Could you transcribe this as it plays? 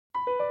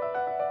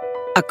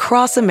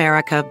Across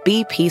America,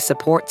 BP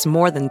supports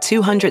more than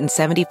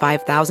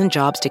 275,000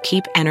 jobs to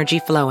keep energy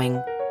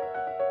flowing.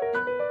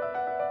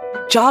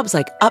 Jobs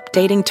like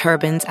updating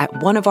turbines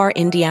at one of our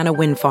Indiana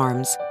wind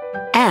farms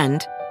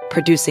and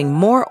producing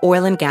more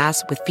oil and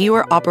gas with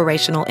fewer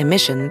operational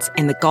emissions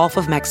in the Gulf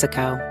of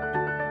Mexico.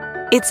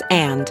 It's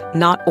and,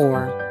 not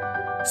or.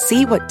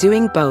 See what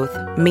doing both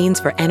means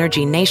for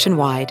energy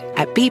nationwide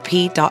at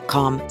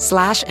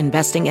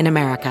bp.com/investing in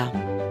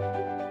America.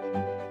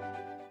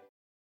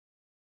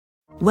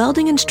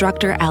 Welding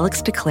instructor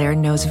Alex DeClaire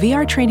knows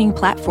VR training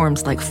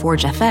platforms like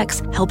Forge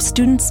FX help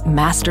students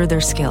master their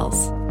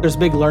skills. There's a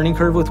big learning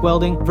curve with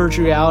welding.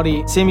 Virtual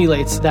reality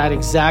simulates that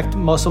exact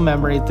muscle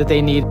memory that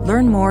they need.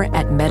 Learn more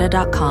at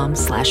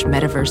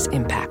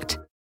meta.com/metaverseimpact.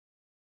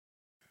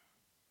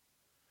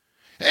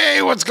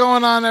 Hey, what's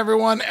going on,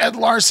 everyone? Ed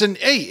Larson.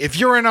 Hey, if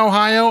you're in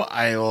Ohio,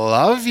 I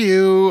love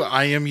you.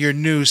 I am your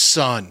new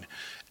son,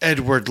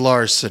 Edward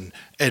Larson.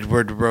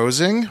 Edward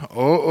Rosing.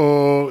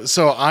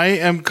 So I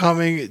am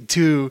coming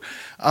to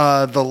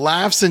the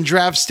Laughs and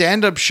Drafts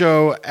stand-up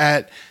show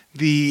at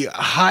the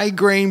High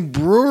Grain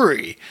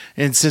Brewery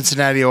in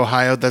Cincinnati,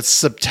 Ohio. That's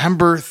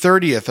September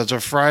 30th. That's a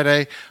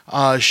Friday.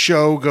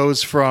 Show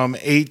goes from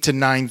 8 to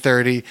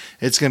 9:30.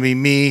 It's going to be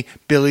me,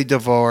 Billy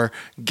DeVore,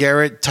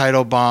 Garrett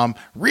Teitelbaum,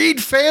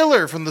 Reed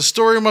Failer from The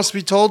Story Must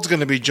Be Told is going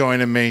to be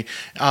joining me,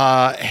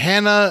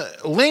 Hannah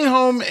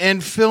Lingholm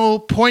and Phil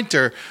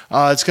Pointer.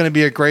 It's going to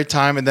be a great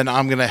time, and then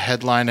I'm going to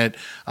headline it.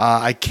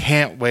 I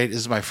can't wait. This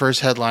is my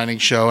first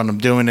headlining show, and I'm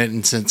doing it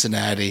in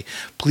Cincinnati.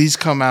 Please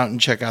come out and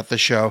check out the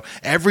show.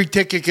 Every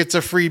ticket gets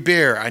a free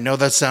beer. I know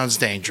that sounds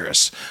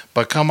dangerous,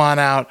 but come on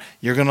out.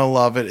 You're going to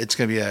love it. It's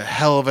going to be a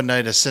hell of a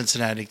night of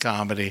Cincinnati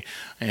comedy,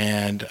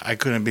 and I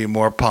couldn't be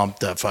more pumped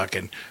to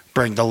fucking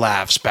bring the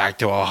laughs back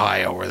to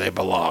Ohio where they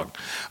belong.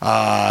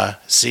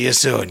 See you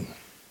soon.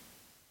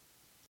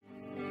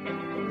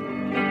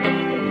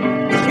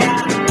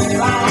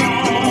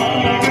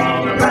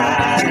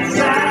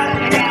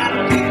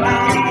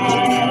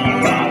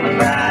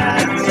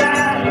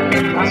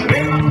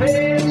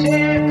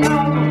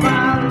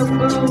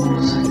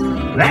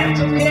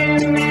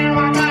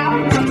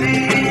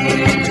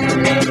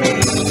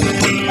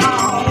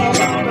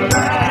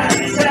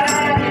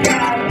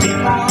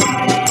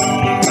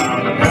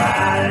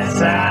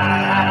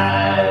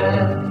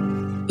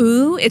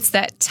 It's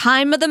that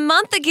time of the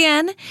month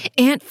again.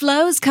 Aunt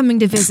Flo's coming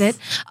to visit,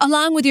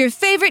 along with your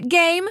favorite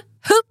game,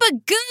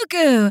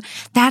 Hoopagoogoo.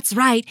 That's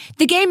right,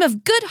 the game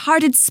of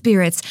good-hearted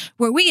spirits,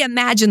 where we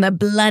imagine the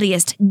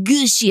bloodiest,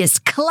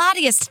 gushiest,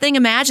 clottiest thing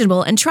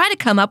imaginable and try to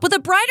come up with a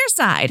brighter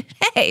side.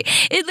 Hey,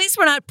 at least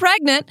we're not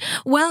pregnant.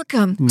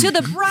 Welcome to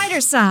the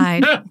brighter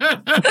side.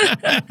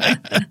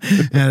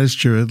 That is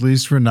true. At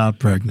least we're not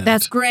pregnant.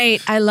 That's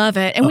great. I love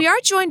it. And we are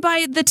joined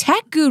by the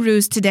tech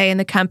gurus today in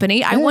the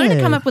company. I wanted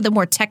to come up with a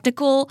more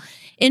technical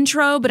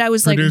intro, but I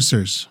was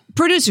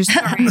Producers,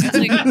 sorry.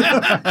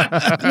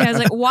 I was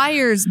like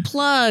wires,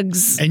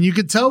 plugs. and you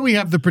could tell we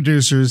have the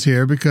producers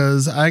here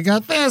because I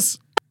got this.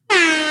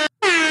 Hey.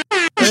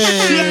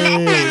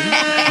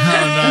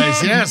 How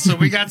nice. Yeah, so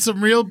we got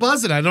some real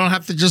buzzing. I don't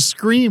have to just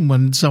scream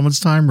when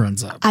someone's time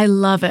runs up. I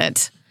love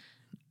it.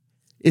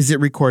 Is it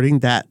recording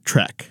that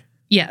track?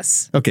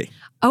 Yes. Okay.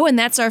 Oh, and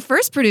that's our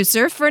first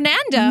producer,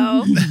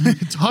 Fernando.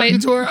 Talking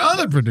to our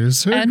other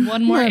producer. Add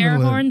one more air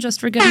horn just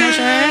for good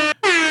measure.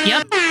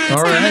 Yep.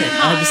 All right.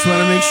 I just want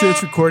to make sure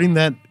it's recording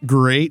that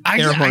great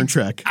air horn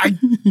track. I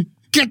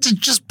get to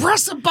just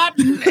press a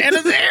button and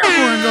the air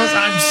horn goes.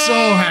 I'm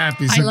so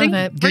happy. So I love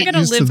it. We're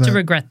going to live to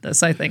regret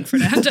this, I think,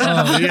 Fernando.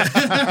 And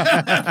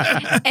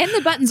the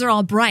buttons are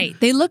all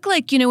bright. They look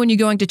like, when you're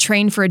going to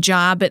train for a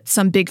job at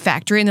some big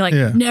factory and they're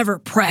like, never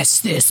press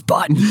this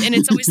button. And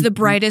it's always the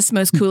brightest,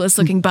 most coolest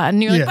looking button.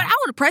 You're like, but I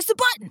want to press the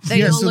button.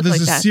 They all so look there's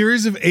like a that.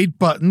 series of 8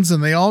 buttons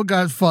and they all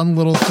got fun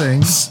little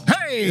things.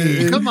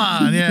 Hey, come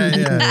on.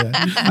 Yeah.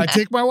 I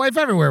take my wife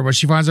everywhere when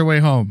she finds her way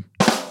home.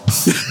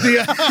 That's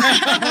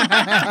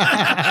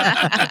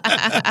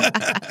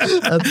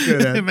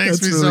good. It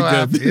makes That's me so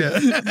happy. Yeah.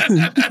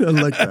 I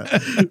like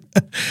that.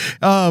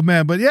 Oh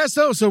man, but yeah,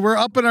 so we're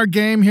up in our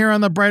game here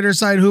on the brighter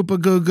side,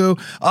 Hoopagoogoo.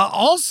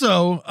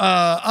 Also,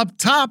 up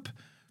top,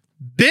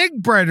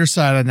 big brighter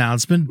side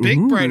announcement.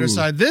 Big brighter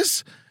side.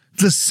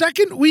 The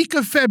second week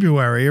of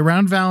February,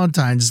 around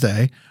Valentine's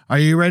Day. Are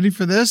you ready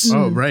for this?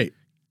 Oh, right.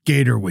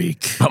 Gator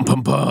Week. Bum,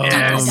 bum, bum.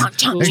 Yes.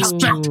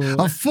 Expect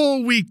a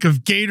full week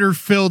of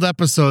Gator-filled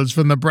episodes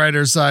from the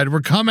brighter side.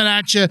 We're coming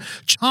at you,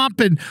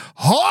 chomping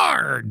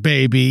hard,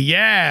 baby.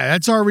 Yeah,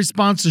 that's our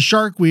response to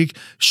Shark Week.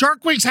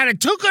 Shark Week's had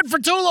it too good for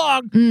too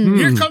long.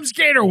 Here comes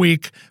Gator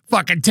Week.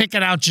 Fucking take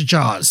it out your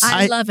jaws.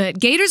 I love it.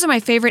 Gators are my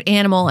favorite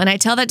animal, and I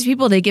tell that to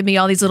people. They give me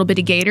all these little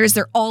bitty gators.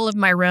 They're all of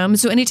my room.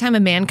 So anytime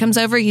a man comes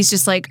over, he's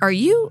just like, "Are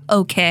you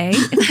okay?"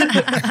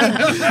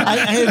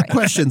 I have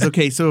questions.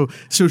 Okay, so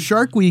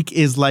Shark Week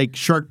is like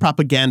shark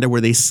propaganda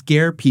where they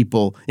scare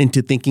people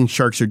into thinking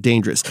sharks are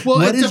dangerous.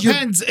 Well, it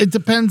depends. It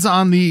depends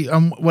on the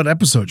what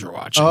episode you're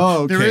watching.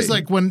 Oh, okay. There is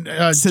like when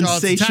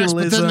sensationalism,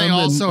 but then they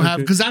also have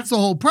because that's the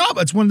whole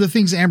problem. It's one of the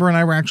things Amber and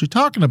I were actually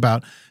talking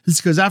about. It's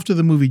because after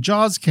the movie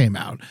Jaws came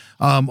out,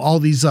 all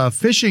these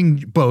fishing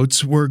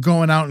boats were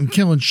going out and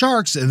killing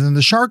sharks, and then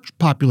the shark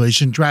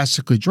population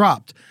drastically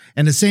dropped.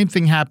 And the same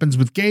thing happens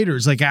with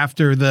gators. Like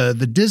after the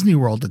Disney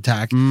World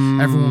attack,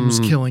 everyone was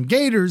killing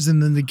gators,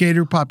 and then the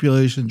gator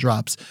population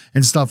drops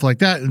and stuff like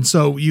that. And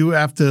so you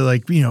have to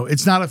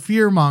it's not a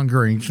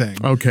fear-mongering thing.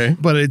 Okay.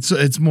 But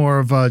it's more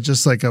of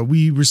just like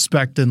we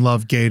respect and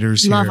love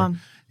gators here. Love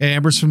them.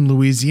 Amber's from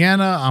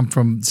Louisiana. I'm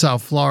from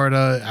South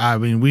Florida. I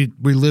mean, we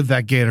live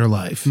that gator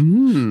life.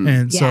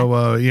 And so,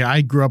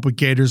 I grew up with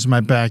gators in my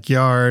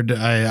backyard.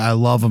 I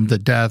love them to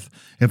death.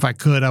 If I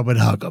could, I would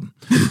hug them.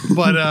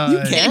 But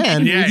you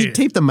can. Yeah, you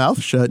tape the mouth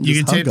shut. And you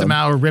can just tape them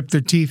out or rip their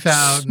teeth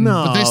out.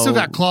 But they still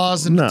got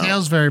claws, and the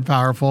tail's very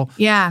powerful.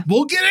 Yeah.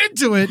 We'll get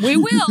into it. We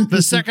will.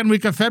 The second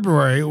week of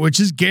February,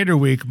 which is Gator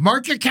Week.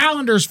 Mark your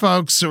calendars,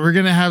 folks. So we're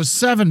going to have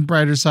 7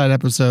 Brighter Side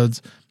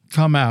episodes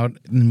come out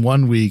in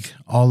 1 week,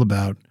 all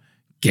about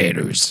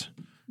gators.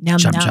 Nom,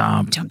 Chomp,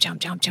 nom. chomp. Chomp,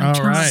 chomp, chomp, All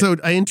chomp. right. So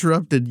I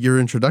interrupted your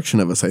introduction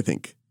of us, I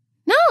think.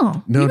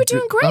 No, you were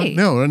doing great.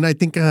 No, and I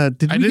think I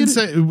didn't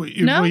say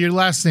well, your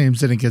last names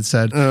didn't get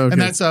said. Oh, okay.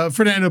 And that's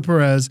Fernando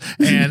Perez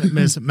and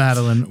Miss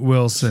Madeline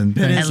Wilson.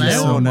 Thank you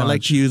so I much.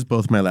 like to use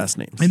both my last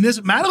names. And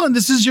Madeline,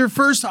 this is your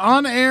first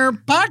on-air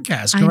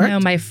podcast, correct? I know,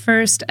 my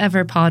first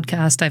ever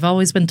podcast. I've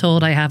always been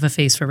told I have a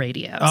face for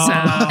radio. So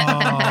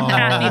I'm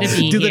happy to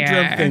be Do here. the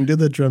drum thing. Do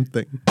the drum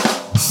thing.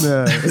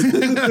 No.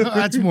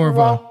 That's more of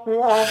a...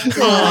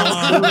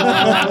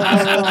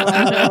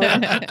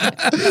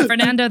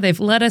 Fernando, they've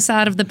let us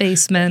out of the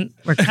basement.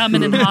 We're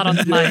coming in hot on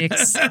the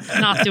mics,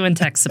 not doing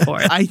tech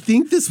support. I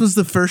think this was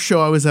the first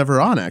show I was ever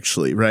on,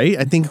 actually, right?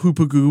 I think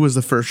Hoopagoogoo was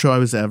the first show I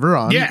was ever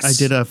on. Yes. I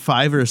did a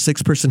 5 or a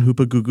 6 person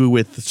Hoopagoogoo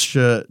with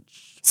Sashir.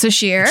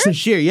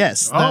 Sashir,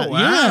 yes. Oh,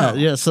 wow.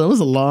 Yeah, so that was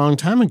a long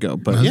time ago,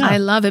 but yeah. I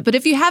love it. But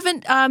if you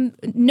haven't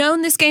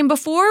known this game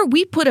before,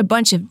 we put a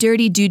bunch of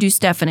dirty doo-doo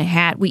stuff in a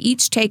hat. We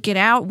each take it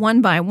out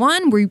one by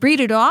one. We read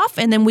it off,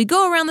 and then we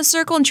go around the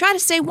circle and try to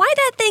say why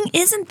that thing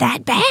isn't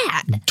that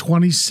bad.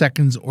 20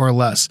 seconds or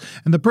less.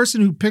 And the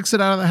person who picks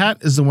it out of the hat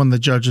is the one that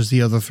judges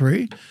the other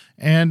 3.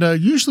 And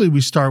usually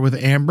we start with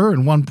Amber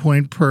and 1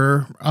 point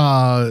per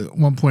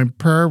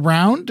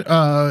round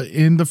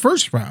in the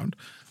first round.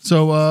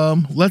 So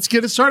let's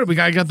get it started.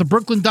 I got the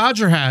Brooklyn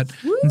Dodger hat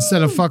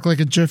instead of fuck like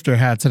a drifter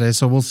hat today.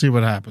 So we'll see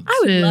what happens. I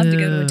would love to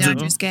go to a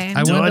Dodgers game.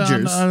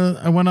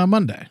 I went on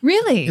Monday.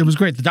 Really? It was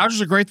great. The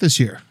Dodgers are great this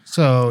year.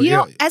 So You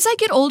know, as I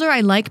get older,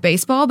 I like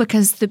baseball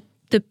because the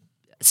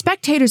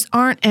spectators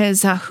aren't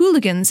as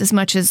hooligans as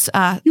much as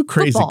You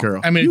crazy football.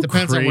 girl. I mean, it You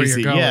depends on where you're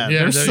crazy. going. Yeah,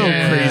 they're so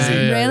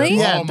crazy. Really?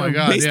 Yeah, Oh my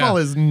God. baseball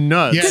yeah. is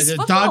nuts. Yeah, the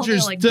football,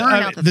 Dodgers, they'll,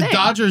 burn out the thing.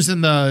 Dodgers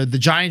and the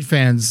Giant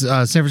fans,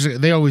 San Francisco,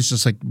 they always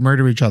just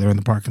murder each other in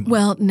the parking lot.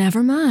 Well,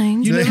 never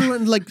mind. You never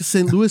went like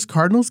St. Louis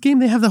Cardinals game?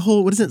 They have the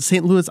whole, what is it,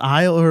 St. Louis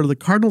Isle, or the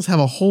Cardinals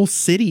have a whole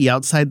city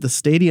outside the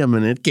stadium,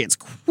 and it gets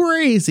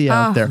crazy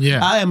out there.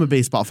 Yeah. I am a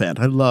baseball fan.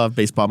 I love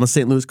baseball. I'm a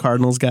St. Louis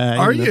Cardinals guy.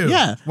 Are you?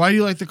 Yeah. Why do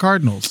you like the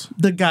Cardinals?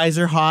 The guys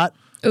are hot.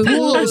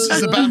 Pujols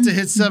is about to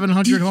hit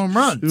 700 home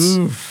runs.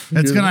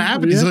 That's going to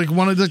happen. He's like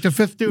one of the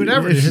 5th dude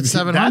ever to hit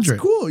 700.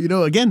 That's cool. You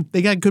know, again,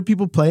 they got good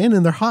people playing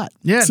and they're hot.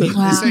 Yeah, So-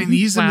 they're saying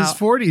he's in his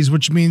 40s,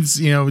 which means,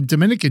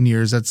 Dominican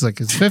years, that's like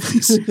his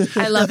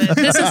 50s. I love it.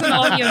 This is an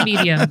audio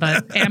medium,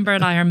 but Amber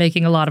and I are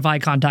making a lot of eye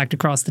contact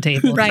across the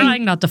table, Right.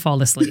 trying not to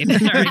fall asleep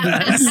during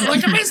this.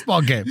 Like a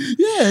baseball game.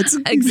 Yeah, it's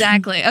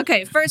Exactly.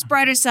 Okay, first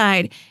brighter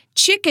side.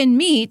 Chicken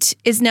meat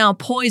is now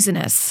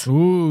poisonous.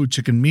 Ooh,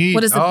 chicken meat.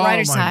 What is the brighter Oh,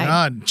 my side?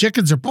 God.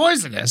 Chickens are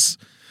poisonous.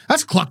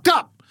 That's clucked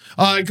up.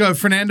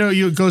 Fernando,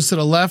 you goes to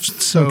the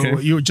left, so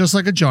you were just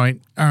like a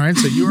joint. All right,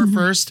 so you were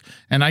first,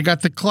 and I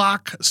got the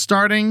clock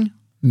starting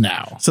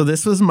now. So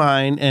this was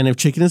mine, and if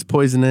chicken is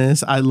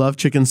poisonous, I love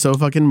chicken so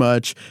fucking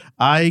much.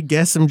 I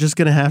guess I'm just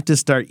gonna have to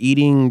start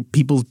eating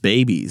people's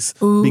babies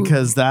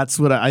because that's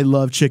what I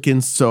love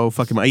chicken so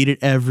fucking much. I eat it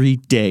every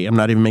day. I'm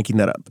not even making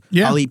that up.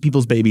 Yeah. I'll eat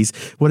people's babies.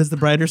 What is the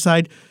brighter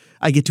side?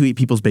 I get to eat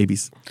people's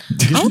babies.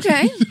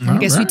 Okay. I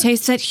guess we right.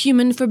 taste that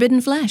human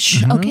forbidden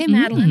flesh. Okay,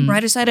 Madeline.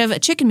 Brighter side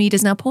of chicken meat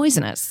is now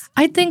poisonous.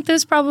 I think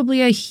there's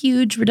probably a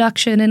huge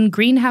reduction in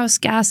greenhouse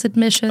gas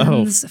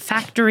emissions,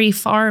 factory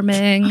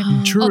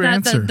farming, True all that,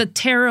 answer. the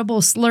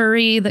terrible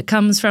slurry that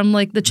comes from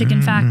like the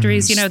chicken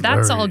factories.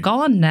 That's all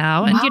gone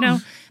now.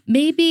 And,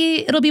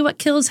 maybe it'll be what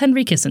kills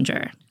Henry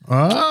Kissinger. Oh,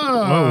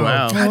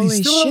 wow. God, Holy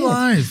he's still shit.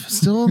 alive.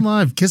 Still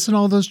alive. Kissing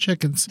all those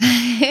chickens.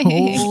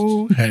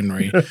 Oh,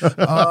 Henry.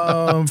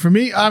 For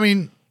me, I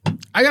mean,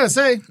 I got to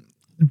say,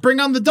 bring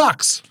on the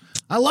ducks.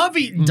 I love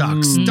eating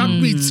ducks. Duck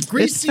meat's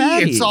greasy.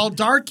 fatty. It's all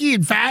darky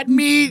and fat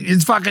meat.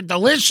 It's fucking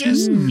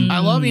delicious. I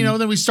love,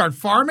 then we start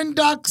farming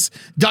ducks.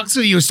 Ducks,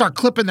 you start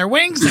clipping their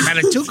wings. They've had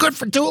it too good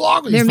for too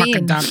long. These They're fucking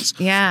mean. ducks.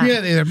 Yeah.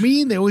 Yeah, they're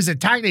mean. They always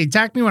attack. They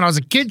attacked me when I was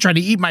a kid trying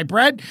to eat my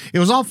bread. It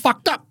was all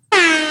fucked up.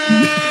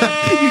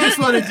 You just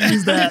want wanted to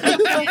use that.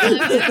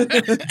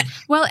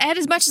 Well, Ed,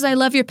 as much as I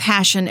love your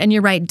passion, and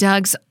you're right,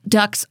 ducks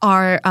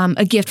are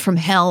a gift from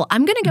hell,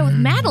 I'm going to go with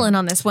Madeline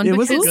on this one. It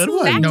was a good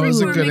one. Factory No, it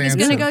was a good farming is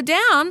going to answer. go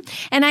down.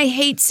 And I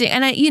hate seeing,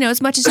 and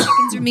as much as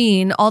chickens are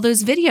mean, all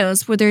those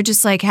videos where they're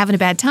just like having a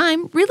bad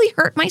time really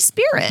hurt my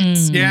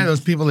spirits. Yeah,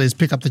 those people, they just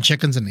pick up the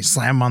chickens and they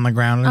slam them on the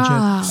ground and shit.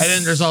 And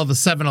then there's all the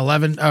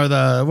 7-Eleven or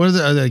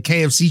the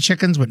KFC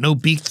chickens with no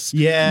beaks.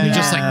 Yeah. They're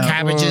just like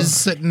cabbages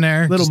sitting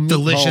there. Little Just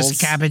delicious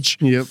meatballs. cabbage.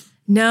 Yep.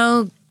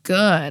 No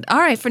good. All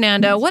right,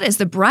 Fernando, what is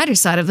the brighter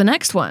side of the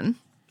next one?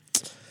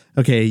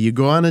 Okay, you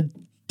go on a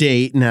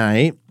date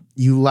night,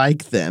 you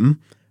like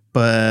them,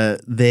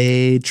 but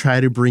they try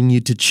to bring you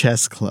to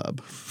chess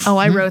club. Oh,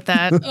 I wrote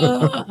that.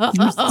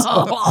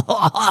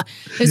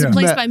 There's a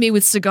place by me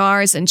with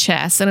cigars and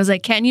chess. And I was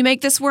like, can you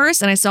make this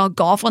worse? And I saw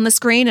golf on the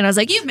screen and I was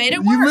like, you've made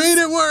it worse. You made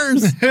it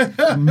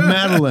worse.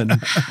 Madeline,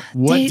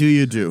 what do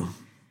you do?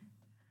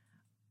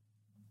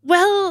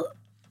 Well,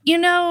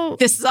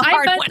 This is a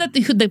hard I bet one. that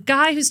the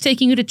guy who's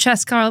taking you to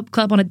chess club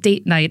on a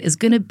date night is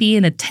going to be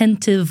an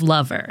attentive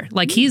lover.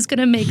 Like, he's going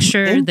to make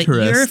sure that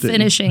you're Interesting.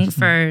 finishing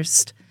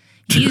first.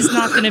 He's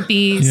not going to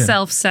be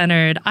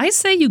self-centered. I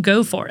say you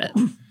go for it.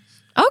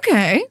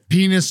 Okay.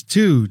 Penis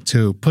 2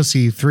 to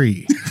pussy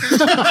 3.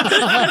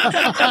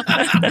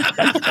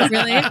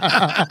 Really?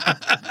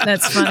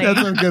 That's funny.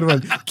 That's a good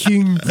one.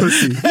 King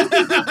Pussy.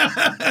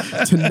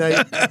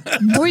 Tonight.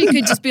 Or you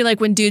could just be like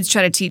when dudes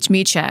try to teach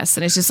me chess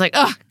and it's just like,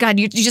 oh, God,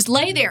 you just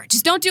lay there.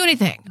 Just don't do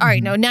anything. All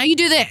right, no, now you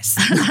do this.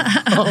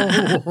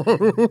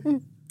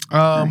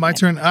 My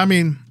turn. I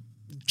mean,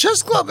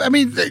 chess club. I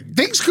mean,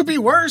 things could be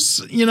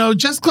worse.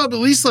 Chess club. At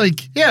least, they're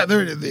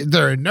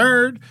a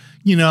nerd.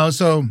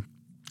 So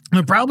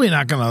they're probably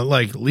not gonna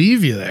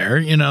leave you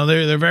there.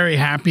 They're very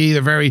happy.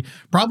 They're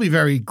probably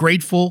very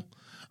grateful.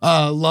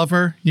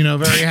 Lover.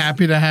 Very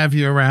happy to have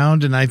you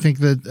around. And I think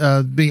that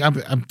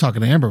I'm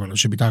talking to Amber, but I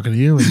should be talking to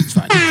you. And it's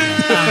fine.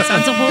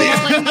 Sounds a whole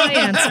lot like my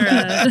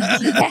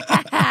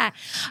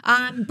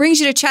answer. Brings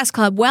you to chess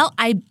club. Well,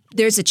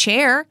 there's a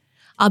chair.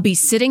 I'll be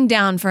sitting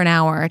down for an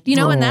hour,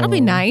 and that'll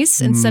be nice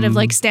instead of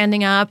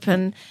standing up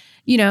and,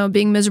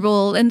 being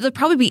miserable. And there'll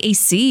probably be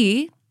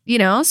AC,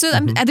 so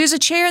there's a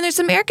chair and there's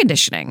some air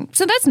conditioning.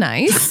 So that's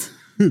nice.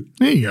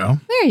 There you go.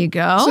 There you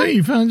go. So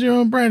you found your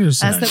own brighter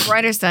side. That's the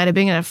brighter side of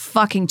being in a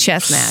fucking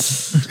chess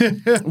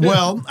match.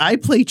 Well, I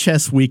play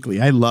chess weekly.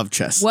 I love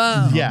chess.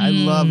 Whoa. Yeah, I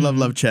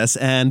love chess.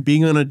 And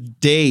being on a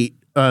date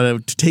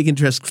to take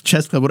interest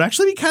chess club would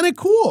actually be kind of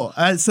cool.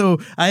 So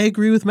I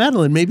agree with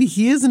Madeline. Maybe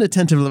he is an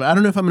attentive lover. I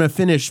don't know if I'm going to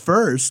finish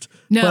first,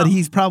 but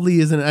he's probably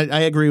isn't. I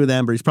agree with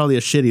Amber. He's probably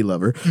a shitty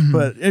lover.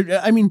 But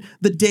I mean,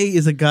 the date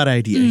is a good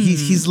idea.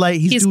 He's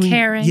doing,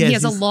 caring. Yes, he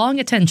has a long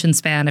attention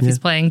span if he's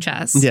playing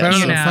chess. Yeah. Better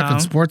than a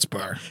fucking sports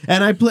bar.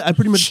 And I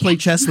pretty much play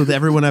chess with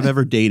everyone I've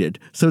ever dated.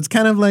 So it's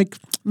kind of like,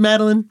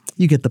 Madeline,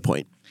 you get the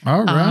point.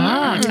 All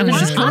right.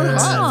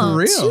 For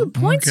real. 2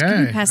 points Okay.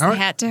 can pass the All right.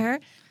 hat to her.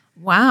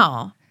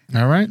 Wow.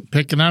 All right.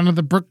 Picking out of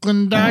the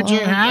Brooklyn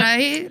Dodger hat.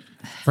 Right?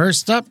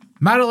 First up,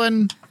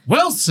 Madeline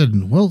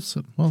Wilson.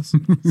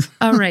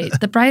 All right.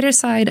 The brighter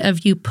side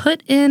of you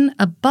put in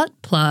a butt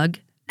plug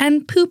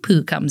and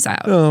poo-poo comes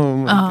out. Oh,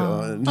 my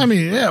God. I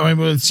mean,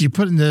 it's you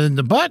put in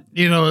the butt,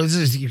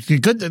 it's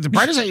good. The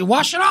brighter side, you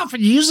wash it off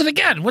and you use it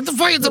again. What the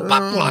fuck is a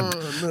butt plug?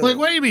 Like,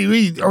 what do you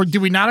mean? Or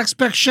do we not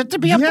expect shit to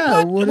be up the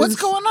butt? What's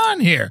going on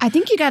here? I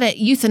think you got to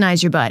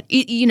euthanize your butt.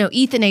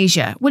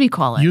 Euthanasia. What do you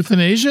call it?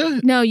 Euthanasia?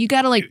 No, you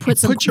got to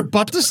Put your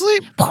butt to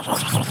sleep?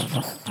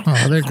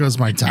 Oh, there goes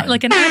my time.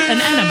 Like an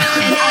enema.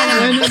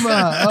 Enema.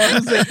 I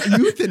was like,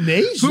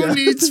 euthanasia. Who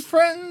needs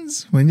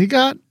friends when you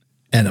got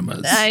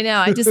enemas? I know.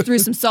 I just threw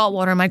some salt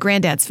water in my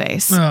granddad's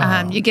face.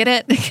 You get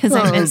it? Because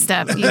I messed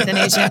up.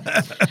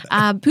 Euthanasia.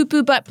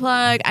 Poo-poo butt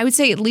plug. I would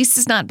say at least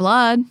it's not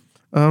blood.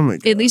 Oh, my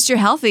God. At least you're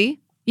healthy.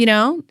 You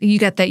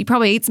got that. You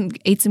probably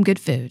ate some good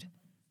food,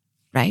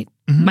 right?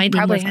 Might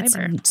Probably need had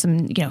fiber.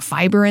 some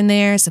fiber in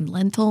there, some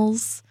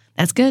lentils.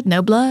 That's good.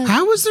 No blood.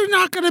 How is there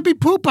not going to be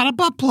poop on a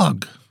butt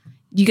plug?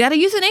 You got to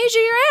euthanasia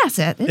your ass.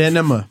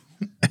 Enema.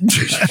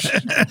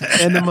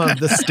 Enema of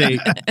the state.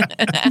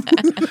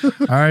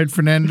 All right,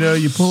 Fernando,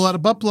 you pull out a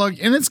butt plug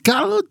and it's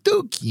got a little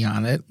dookie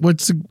on it.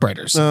 What's the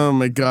brighter side? Oh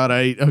my God.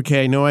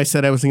 I know I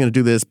said I wasn't going to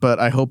do this, but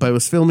I hope I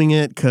was filming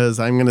it because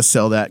I'm going to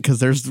sell that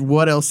because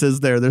what else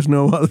is there? There's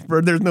no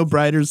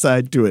brighter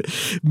side to it.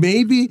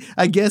 Maybe,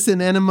 I guess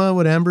in enema,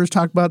 what Amber's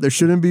talked about, there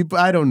shouldn't be,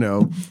 I don't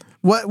know.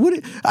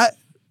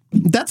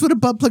 That's what a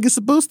butt plug is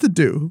supposed to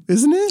do,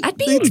 isn't it? I'd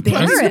be They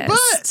plug your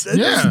embarrassed. butt.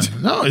 Yeah,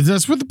 no,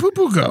 that's where the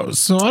poo-poo goes.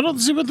 So I don't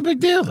see what the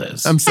big deal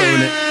is. I'm selling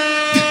it.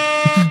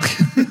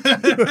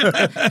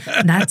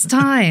 That's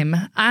time.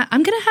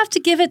 I'm going to have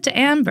to give it to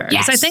Amber.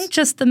 Yes. 'Cause I think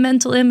just the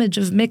mental image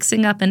of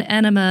mixing up an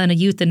enema and a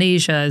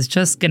euthanasia is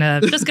just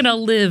gonna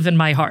live in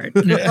my heart.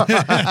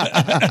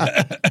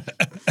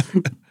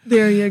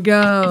 There you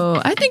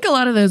go. I think a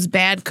lot of those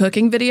bad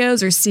cooking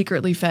videos are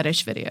secretly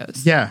fetish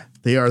videos. Yeah,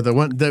 they are the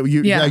one that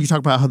you talk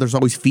about how there's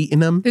always feet in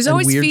them. There's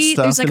always weird feet.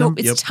 Stuff There's like in them.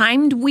 it's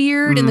timed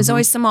weird, and there's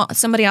always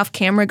somebody off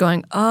camera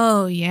going,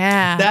 "Oh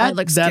yeah, that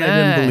looks good."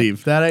 I didn't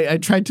believe that. I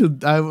tried to.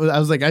 I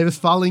was like, I was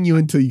following you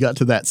until you got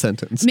to that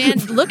sentence. Man,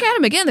 look at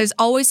him again. There's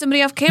always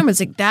somebody off camera. It's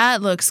like,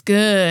 that looks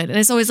good, and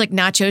it's always like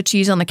nacho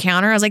cheese on the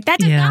counter. I was like, that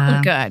did not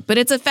look good, but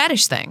it's a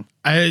fetish thing.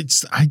 I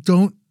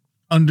don't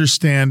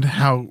understand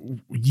how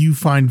you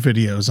find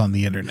videos on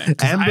the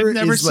internet. I've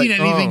never seen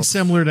anything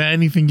similar to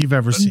anything you've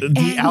ever seen.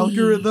 The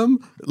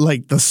algorithm,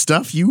 like the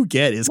stuff you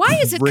get is why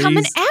is it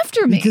coming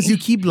after me? Because you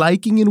keep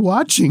liking and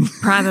watching.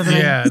 Probably.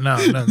 Yeah, no.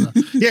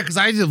 Yeah, because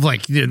I just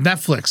like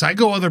Netflix. I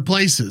go other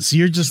places.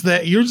 You're just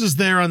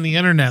there on the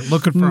internet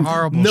looking for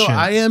horrible shit. No,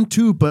 I am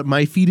too, but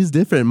my feed is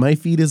different. My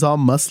feed is all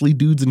muscly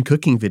dudes and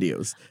cooking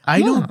videos.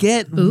 I don't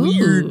get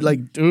weird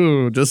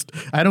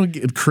I don't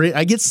get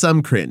I get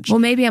some cringe. Well,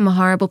 maybe I'm a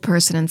horrible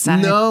person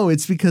inside. No,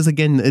 it's because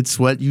again, it's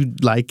what you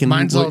like. And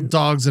mine's all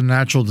dogs and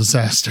natural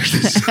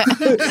disasters.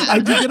 I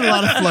do get a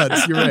lot of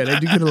floods. You're right. I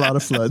do get a lot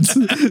of floods.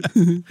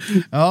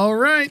 All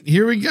right,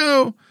 here we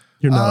go.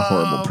 You're not a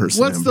horrible person.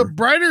 What's Amber. the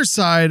brighter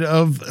side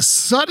of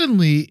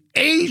suddenly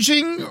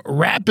aging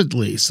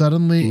rapidly?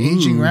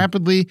 Aging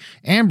rapidly.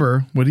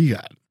 Amber, what do you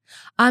got?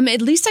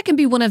 At least I can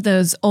be one of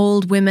those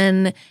old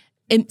women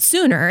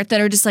sooner that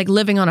are just like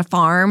living on a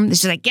farm. They're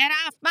just like, get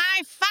off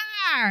my farm.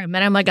 And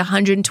I'm like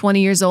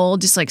 120 years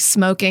old, just like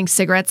smoking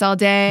cigarettes all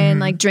day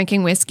and like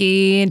drinking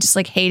whiskey and just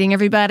like hating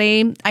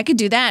everybody. I could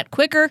do that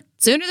quicker,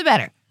 sooner the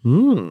better.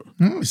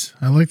 Nice.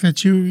 I like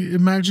that you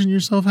imagine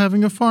yourself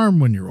having a farm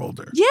when you're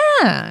older.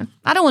 Yeah.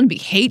 I don't want to be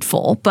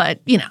hateful, but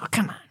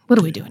come on. What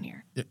are we doing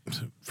here?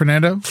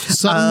 Fernando,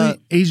 suddenly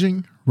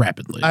aging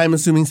rapidly. I'm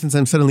assuming since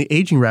I'm suddenly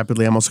aging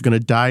rapidly, I'm also going to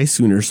die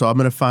sooner. So I'm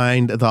going to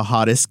find the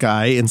hottest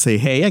guy and say,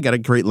 hey, I got a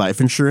great life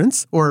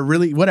insurance, or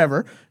really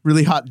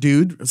hot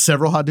dude,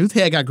 several hot dudes.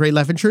 Hey, I got great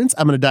life insurance.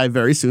 I'm going to die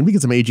very soon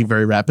because I'm aging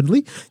very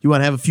rapidly. You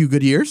want to have a few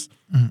good years?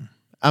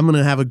 I'm going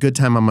to have a good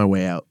time on my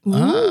way out.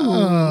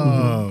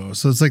 Oh,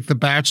 so it's like The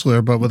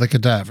Bachelor, but with a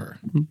cadaver.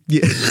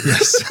 Yeah.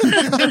 Yes.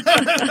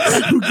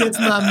 Who gets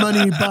my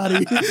money,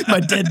 body, my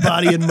dead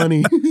body and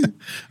money?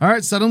 All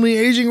right, suddenly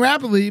aging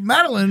rapidly.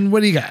 Madeline,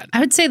 what do you got?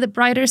 I would say the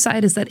brighter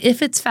side is that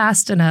if it's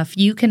fast enough,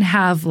 you can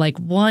have like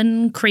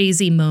one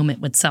crazy moment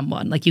with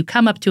someone. Like you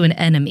come up to an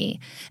enemy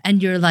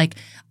and you're like,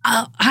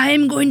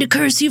 I'm going to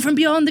curse you from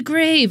beyond the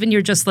grave. And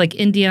you're just like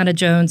Indiana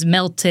Jones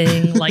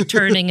melting, like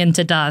turning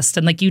into dust.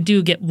 And like you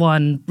do get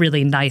one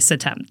really nice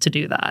attempt to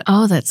do that.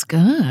 Oh, that's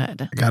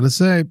good. I gotta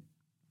say,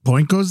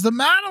 point goes to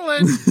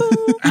Madeline.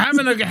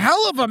 Having a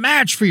hell of a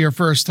match for your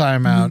first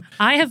time out.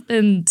 I have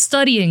been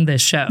studying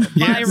this show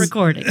by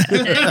recording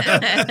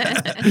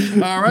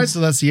it. All right, so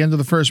that's the end of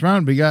the first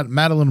round. We got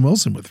Madeline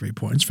Wilson with 3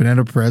 points,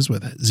 Fernando Perez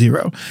with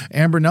 0,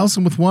 Amber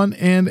Nelson with 1,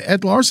 and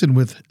Ed Larson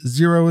with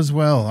 0 as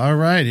well. All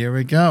right, here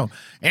we go.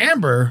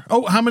 Amber,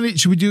 how many?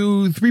 Should we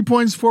do 3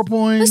 points, 4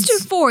 points?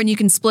 Let's do 4 and you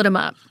can split them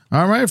up.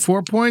 All right,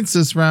 4 points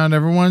this round,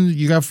 everyone.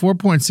 You got 4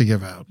 points to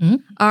give out.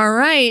 All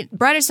right,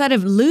 brighter side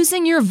of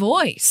losing your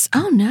voice.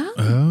 Oh, no.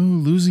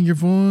 Oh, losing your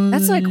voice.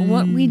 That's like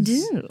what we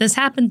do. This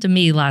happened to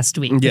me last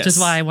week, which is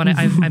why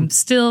I'm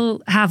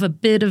still have a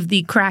bit of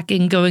the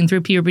cracking going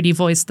through puberty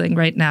voice thing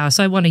right now.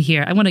 So I want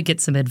to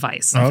get some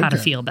advice on how to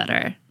feel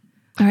better.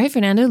 All right,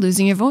 Fernando,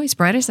 losing your voice,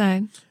 brighter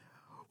side.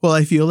 Well,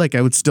 I feel like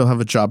I would still have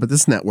a job at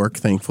this network,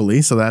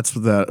 thankfully. So that's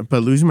but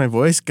losing my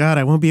voice, God,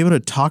 I won't be able to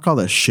talk all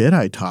the shit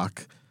I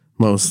talk,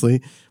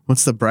 mostly.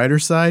 What's the brighter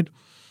side?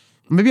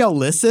 Maybe I'll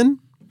listen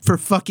for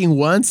fucking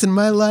once in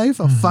my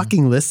life. I'll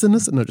fucking listen.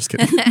 No, just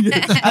kidding.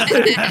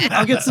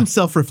 I'll get some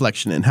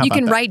self-reflection in. How you about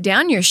can that? write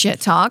down your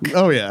shit talk.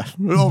 Oh, yeah.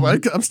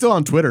 I'm still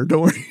on Twitter.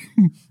 Don't worry.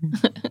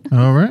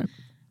 All right.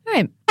 All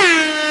right.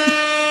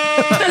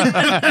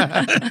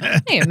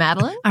 Hey,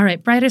 Madeline. All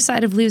right, brighter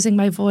side of losing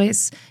my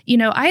voice.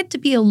 I had to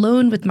be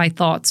alone with my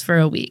thoughts for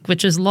a week,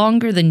 which is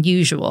longer than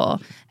usual.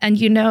 And,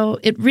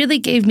 it really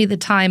gave me the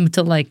time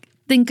to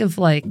think of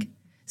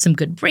some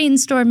good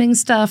brainstorming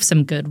stuff,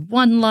 some good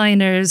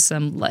one-liners,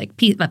 some a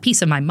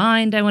piece of my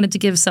mind I wanted to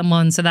give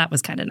someone. So that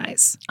was kind of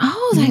nice.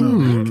 Oh, I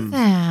like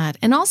that.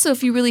 And also,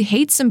 if you really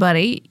hate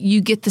somebody,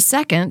 you get the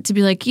second to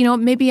be like,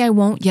 maybe I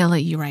won't yell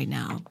at you right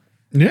now.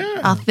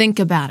 Yeah. I'll think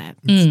about it.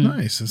 It's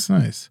nice. It's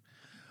nice.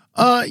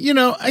 I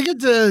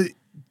get to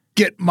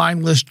get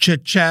mindless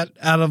chit chat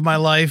out of my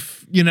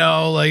life.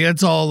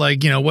 It's all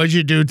what'd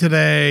you do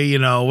today?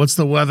 What's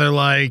the weather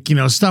like?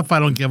 Stuff I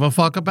don't give a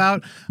fuck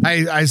about.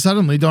 I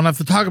suddenly don't have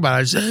to talk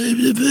about it.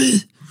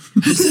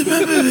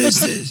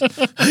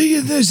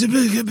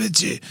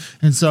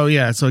 And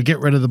so get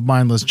rid of the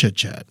mindless chit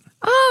chat.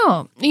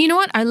 Oh, you know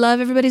what? I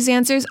love everybody's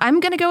answers. I'm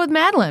going to go with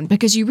Madeline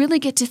because you really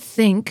get to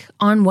think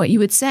on what you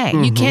would say.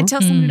 You can't tell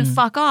somebody to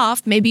fuck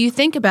off. Maybe you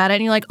think about it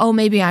and you're like, oh,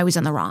 maybe I was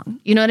in the wrong.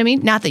 You know what I mean?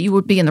 Not that you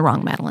would be in the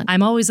wrong, Madeline.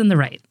 I'm always in the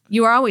right.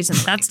 You are always in the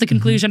right. That's the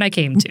conclusion I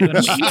came to.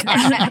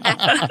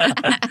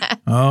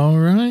 All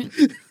right.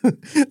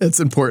 It's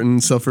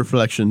important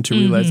self-reflection to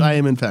realize I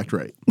am in fact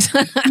right.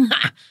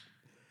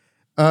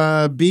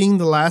 Being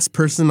the last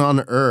person on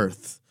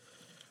Earth.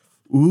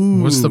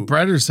 Ooh. What's the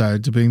brighter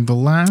side to being the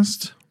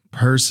last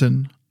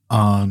person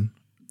on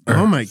Earth?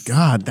 Oh my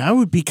God, that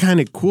would be kind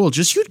of cool.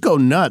 Just you'd go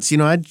nuts.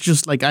 I'd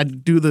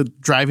do the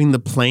driving the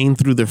plane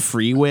through the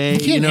freeway. You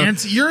can't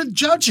answer. You're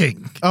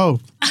judging. Oh,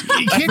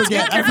 You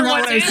can't I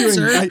forgot what I was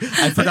doing.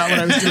 I forgot what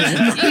I was doing.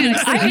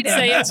 I would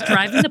say it's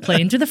driving the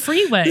plane to the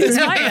freeway. Is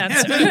my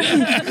answer.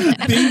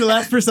 Being the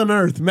last person on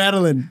Earth,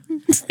 Madeline.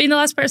 Being the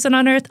last person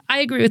on Earth, I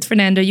agree with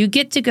Fernando. You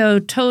get to go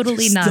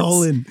totally nuts.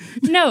 Stolen.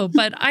 No,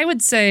 but I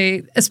would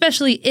say,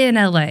 especially in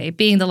LA,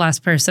 being the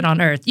last person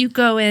on Earth, you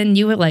go in,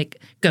 you would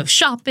go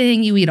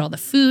shopping, you eat all the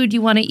food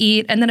you want to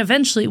eat, and then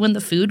eventually when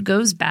the food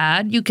goes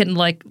bad, you can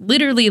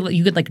literally,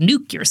 you could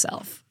nuke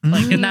yourself.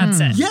 And that's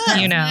it.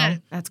 Yeah.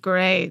 That's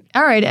great.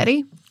 All right,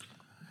 Eddie.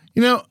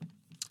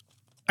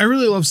 I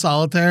really love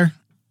solitaire.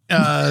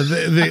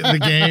 The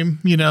game,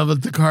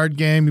 the card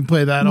game, you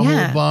play that a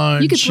whole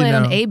bunch. You could play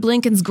on Abe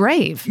Lincoln's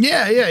grave.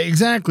 Yeah,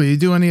 exactly. You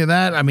do any of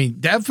that? I mean,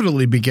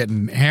 definitely be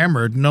getting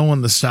hammered. No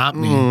one to stop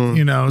me,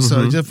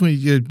 So definitely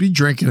you'd be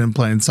drinking and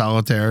playing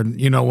solitaire.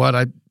 And you know what?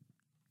 I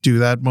do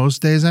that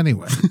most days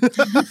anyway.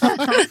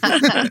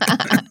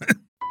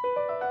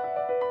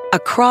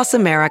 Across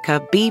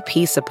America,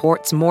 BP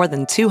supports more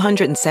than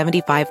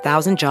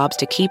 275,000 jobs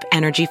to keep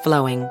energy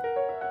flowing.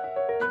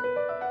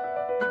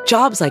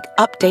 Jobs like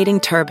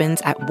updating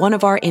turbines at one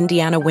of our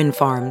Indiana wind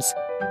farms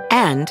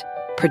and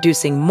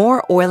producing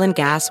more oil and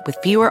gas with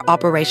fewer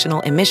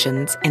operational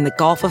emissions in the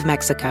Gulf of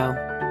Mexico.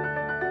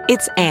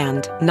 It's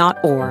and,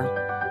 not or.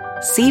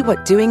 See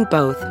what doing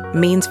both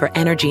means for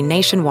energy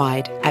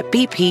nationwide at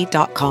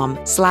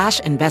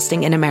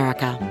bp.com/investing in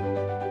America.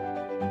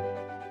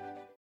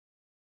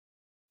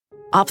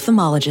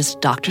 Ophthalmologist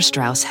Dr.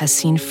 Strauss has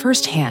seen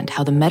firsthand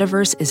how the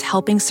metaverse is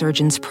helping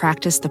surgeons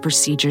practice the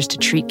procedures to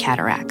treat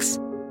cataracts.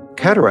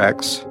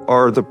 Cataracts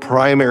are the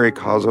primary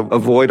cause of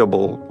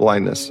avoidable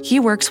blindness. He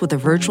works with a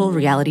virtual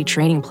reality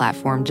training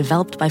platform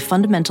developed by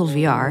Fundamental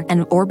VR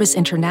and Orbis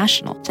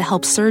International to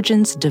help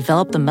surgeons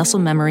develop the muscle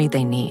memory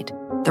they need.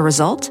 The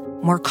result?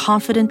 More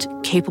confident,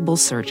 capable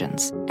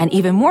surgeons. And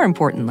even more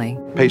importantly,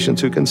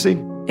 Patients who can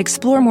see.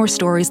 explore more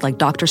stories like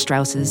Dr.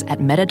 Strauss's at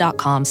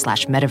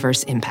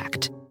meta.com/metaverse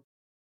impact.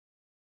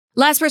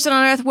 Last person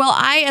on Earth. Well,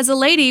 I, as a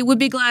lady, would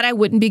be glad I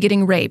wouldn't be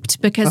getting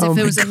raped because if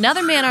there was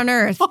another man on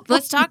Earth,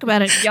 let's talk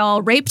about it,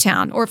 y'all, Rape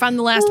Town. Or if I'm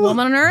the last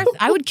woman on Earth,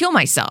 I would kill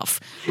myself.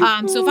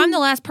 So if I'm the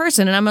last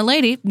person and I'm a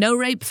lady, no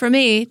rape for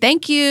me.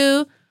 Thank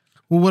you.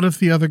 Well, what if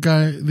the other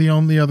guy, the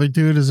only other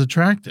dude, is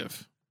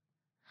attractive?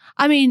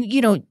 I mean,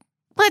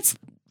 let's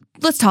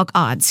talk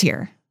odds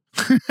here.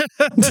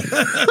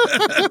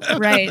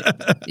 Right.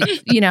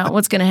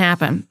 What's going to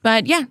happen.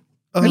 But yeah.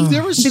 If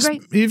there was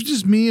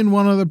just me and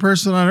one other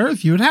person on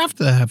Earth, you would have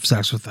to have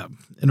sex with them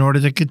in order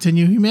to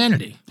continue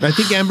humanity. I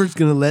think Amber's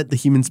going to let the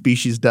human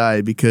species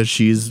die because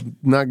she's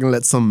not going to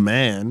let some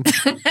man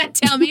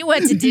tell me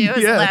what to do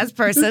as the last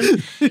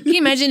person. Can you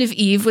imagine if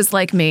Eve was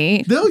like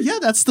me? No, yeah,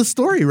 that's the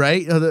story,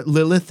 right?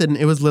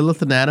 It was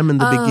Lilith and Adam in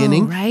the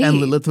beginning, right. And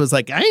Lilith was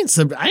like, "I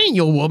ain't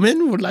your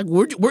woman.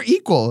 We're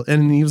equal."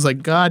 And he was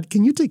like, "God,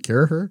 can you take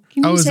care of her?"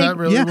 Is that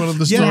really one of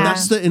the stories? Yeah,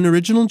 that's in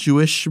original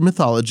Jewish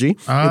mythology.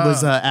 It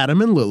was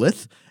Adam and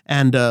Lilith.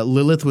 And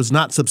Lilith was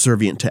not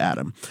subservient to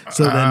Adam.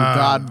 So then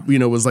God,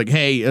 was like,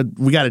 hey,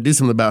 we got to do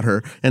something about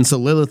her. And so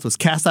Lilith was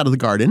cast out of the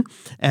garden.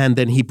 And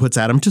then he puts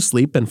Adam to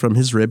sleep. And from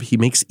his rib, he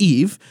makes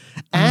Eve.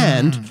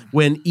 And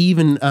when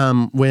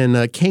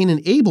Cain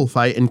and Abel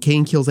fight and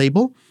Cain kills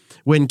Abel,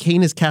 when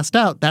Cain is cast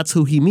out, that's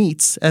who he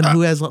meets and who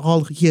he has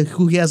all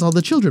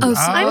the children with.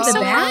 I'm so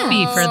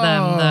happy for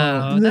them,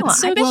 though. That's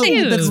so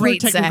cute. That's where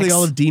technically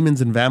all of demons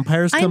and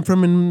vampires come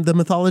from in the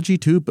mythology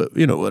too, but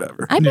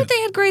whatever. I bet they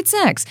had great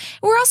sex.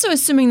 We're also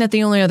assuming that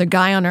the only other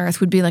guy on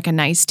Earth would be like a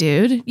nice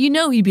dude.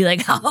 He'd be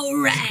like, all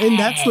right. And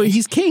that's where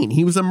he's Cain.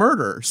 He was a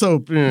murderer.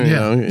 So,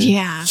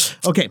 Yeah.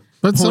 Okay.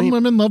 But some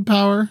women love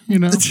power,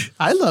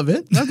 I love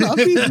it. I love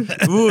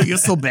it. Ooh, you're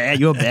so bad.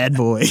 You're a bad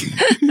boy.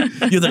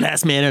 You're the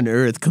last man on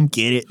Earth. Come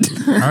get it.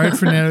 All right,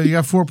 Fernando, you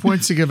got 4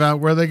 points to give out.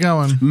 Where are they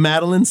going?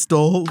 Madeline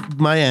stole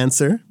my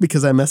answer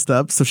because I messed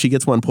up, so she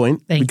gets 1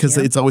 point. Because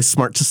it's always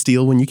smart to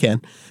steal when you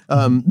can.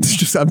 I'm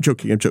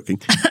joking.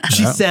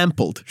 She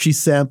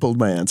sampled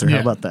my answer. How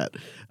about that?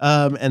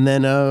 And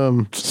then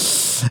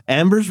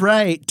Amber's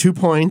right. 2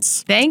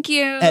 points. Thank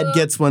you. Ed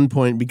gets 1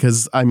 point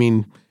because, I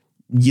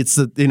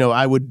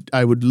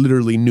would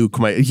literally nuke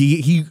my.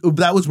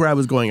 That was where I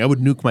was going. I would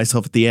nuke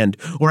myself at the end,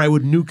 or I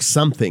would nuke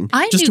something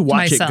just to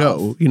watch it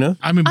go. But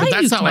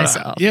that's not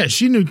myself.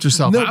 She nuked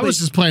herself. I was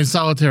just playing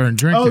solitaire and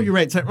drinking. Oh, you're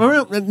right.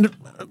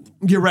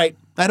 You're right.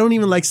 I don't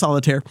even like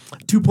solitaire.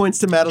 2 points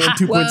to Madeline.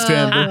 2 points to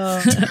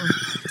Amber.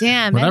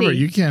 Damn. Whatever. Eddie.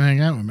 You can't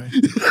hang out with me.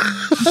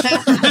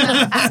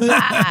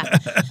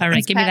 All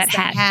right, give me that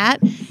hat.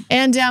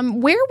 And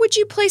where would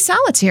you play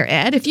solitaire,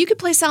 Ed? If you could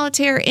play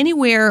solitaire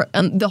anywhere,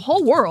 the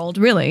whole world,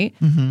 really.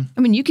 Mm-hmm.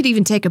 I mean, you could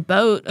even take a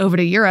boat over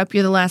to Europe.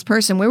 You're the last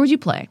person. Where would you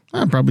play?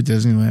 Probably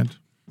Disneyland.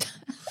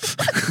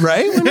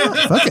 Right? Why not?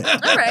 Fuck it.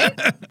 All right.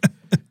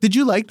 Did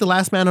you like The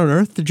Last Man on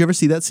Earth? Did you ever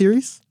see that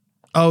series?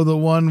 Oh, the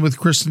one with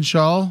Kristen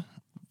Schaal?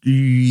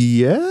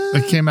 Yeah.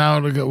 It came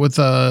out with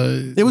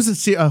a... It was a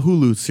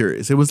Hulu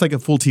series. It was like a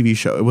full TV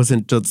show. It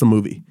wasn't just a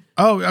movie.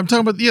 Oh, I'm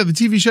talking about, the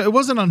TV show. It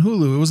wasn't on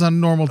Hulu. It was on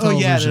normal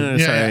television. No,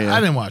 sorry, I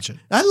didn't watch it.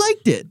 I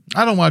liked it.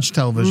 I don't watch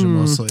television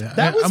mostly.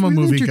 That was I'm a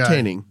really movie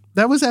entertaining. guy.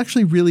 That was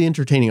actually really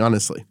entertaining,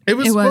 honestly. It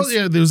was.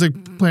 Yeah, there was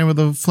like playing with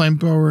a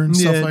flamethrower and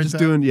stuff like just that.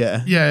 doing,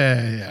 Yeah.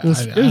 It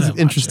was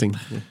interesting.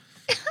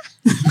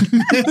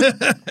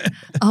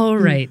 All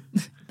right.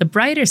 The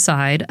brighter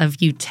side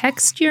of you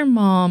text your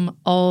mom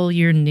all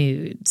your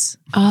nudes.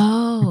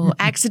 Oh,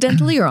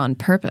 accidentally or on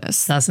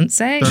purpose? Doesn't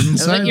say. Doesn't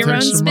say. Put your own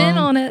Text your spin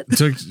mom. on it.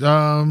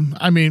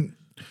 I mean,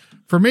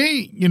 for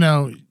me,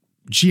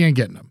 she ain't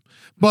getting them.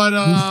 But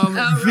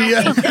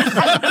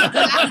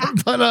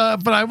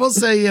but I will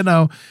say,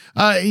 at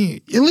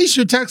least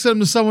you're texting them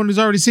to someone who's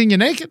already seen you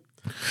naked.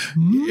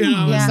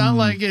 It's not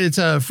like it's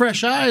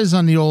fresh eyes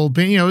on the old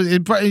thing.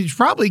 It's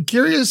probably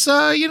curious,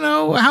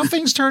 how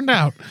things turned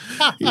out.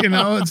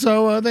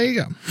 So there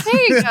you go.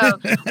 There you go.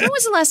 When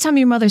was the last time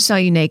your mother saw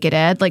you naked,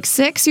 Ed? Like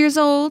 6 years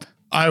old?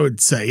 I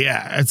would say,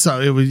 yeah.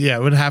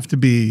 It would have to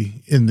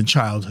be in the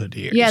childhood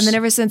years. Yeah, and then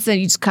ever since then,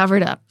 you just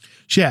covered up.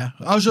 Yeah.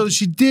 Also,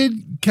 she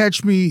did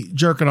catch me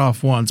jerking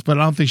off once, but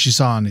I don't think she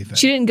saw anything.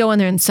 She didn't go in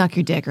there and suck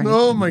your dick or anything.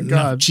 Oh my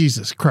God. No,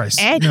 Jesus Christ.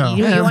 Ed, no.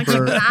 you want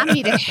your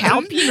mommy to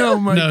help you?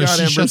 Oh my God,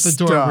 she shut the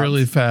door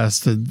really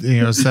fast and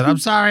said, I'm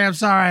sorry.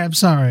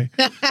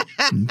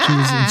 And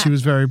she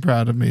was very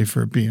proud of me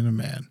for being a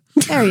man.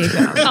 There you go.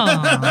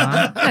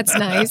 Aww, that's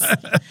nice.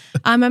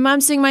 My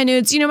mom's seeing my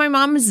nudes. My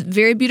mom is a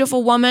very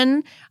beautiful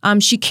woman.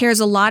 She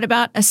cares a lot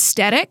about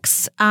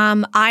aesthetics.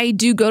 I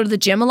do go to the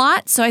gym a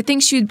lot, so I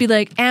think she would be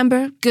like,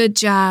 Amber, good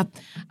job.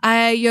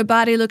 Your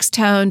body looks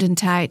toned and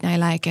tight, and I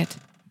like it.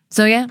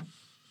 So yeah,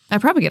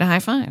 I'd probably get a high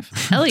five.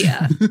 Hell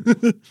yeah.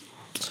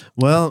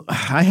 Well,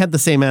 I had the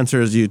same answer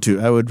as you two.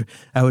 I would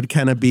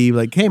kind of be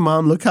like, hey,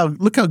 Mom, look how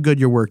good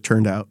your work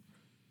turned out.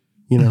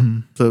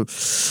 So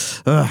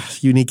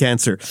unique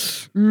answer.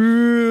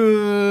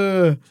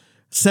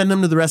 Send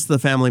them to the rest of the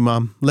family,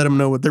 Mom. Let them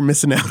know what they're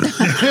missing out.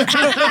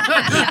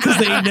 Because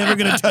they ain't never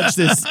going to touch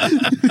this.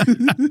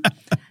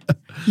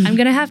 I'm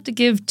going to have to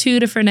give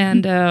 2 to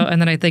Fernando, and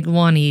then I think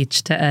 1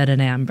 each to Ed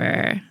and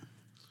Amber.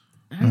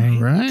 All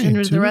right.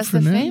 And the rest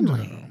of the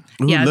family.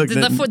 Ooh, Yeah, look,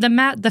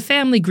 the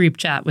family group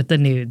chat with the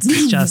nudes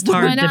is just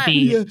hard to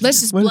beat.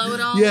 Let's just blow it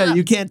all up. Yeah,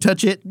 you can't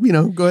touch it.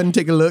 Go ahead and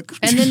take a look.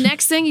 And the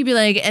next thing you'd be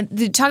like,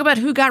 talk about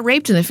who got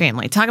raped in the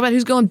family. Talk about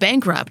who's going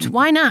bankrupt.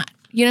 Why not?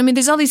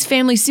 There's all these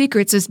family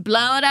secrets. Just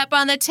blow it up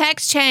on the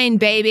text chain,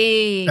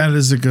 baby. That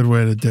is a good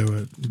way to do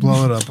it.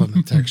 Blow it up on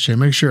the text chain.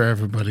 Make sure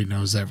everybody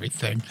knows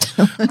everything.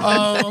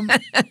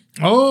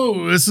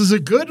 This is a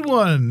good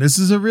one. This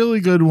is a really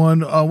good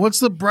one.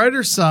 What's the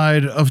brighter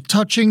side of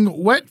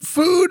touching wet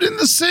food in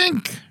the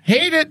sink?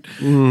 Hate it.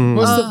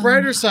 What's the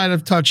brighter side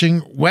of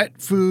touching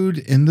wet food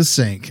in the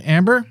sink?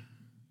 Amber?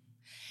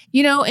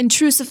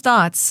 Intrusive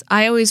thoughts.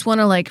 I always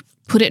want to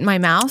put it in my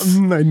mouth.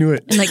 I knew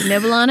it. And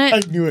nibble on it. I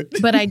knew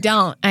it. But I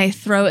don't. I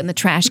throw it in the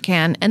trash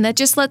can. And that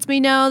just lets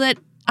me know that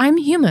I'm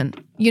human.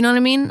 You know what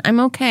I mean? I'm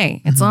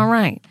okay. It's all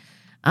right.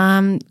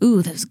 That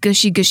was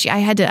gushy.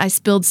 I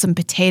spilled some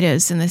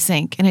potatoes in the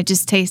sink and it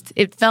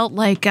felt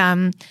like,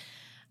 all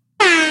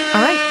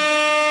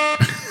right.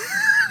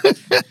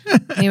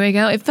 Here we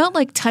go. It felt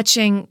like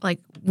touching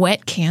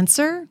wet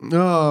cancer.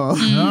 Does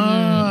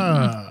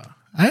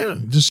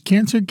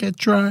cancer get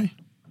dry?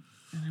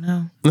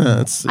 No.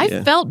 I've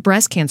I felt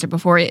breast cancer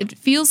before. It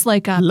feels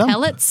like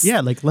pellets.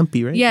 Yeah, like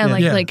lumpy, right? Yeah,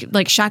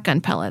 like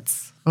shotgun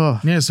pellets.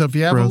 Oh, yeah. So if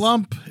you have a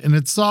lump and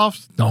it's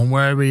soft, don't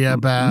worry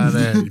about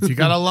it. If you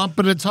got a lump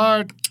and it's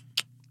hard,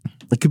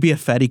 it could be a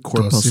fatty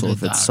corpuscle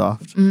if it's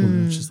soft.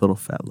 Just a little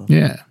fat lump.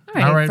 Yeah.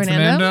 All right,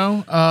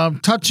 Fernando.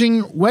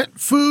 Touching wet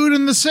food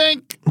in the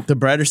sink. The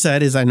brighter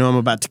side is I know I'm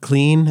about to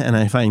clean, and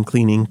I find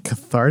cleaning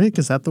cathartic.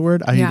 Is that the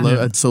word? I love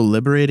it's so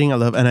liberating.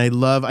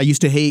 I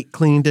used to hate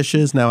cleaning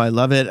dishes. Now I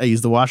love it. I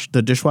use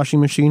the dishwashing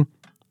machine.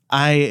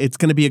 It's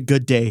going to be a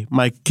good day.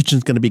 My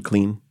kitchen's going to be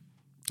clean.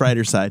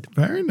 Brighter side.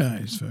 Very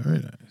nice. Very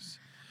nice.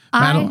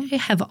 Madeline? I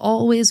have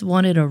always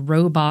wanted a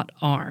robot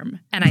arm.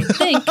 And I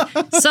think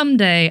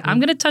someday I'm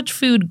going to touch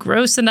food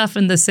gross enough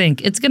in the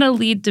sink. It's going to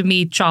lead to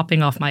me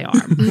chopping off my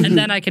arm. And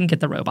then I can get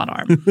the robot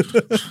arm.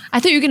 I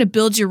thought you were going to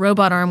build your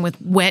robot arm with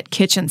wet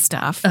kitchen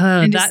stuff.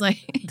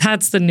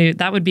 That's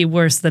that would be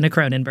worse than a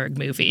Cronenberg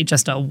movie.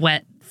 Just a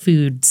wet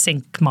food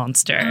sink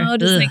monster. Oh,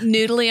 just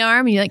noodly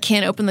arm. You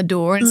can't open the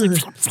door. And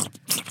it's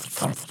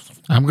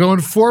I'm going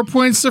 4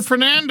 points to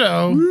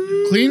Fernando.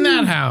 Clean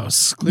that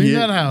house. Clean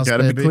that house,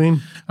 gotta baby. be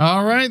clean.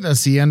 All right.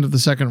 That's the end of the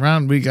second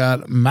round. We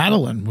got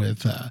Madeline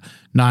with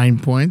 9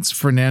 points,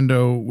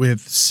 Fernando with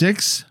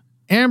 6,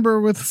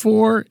 Amber with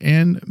 4,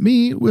 and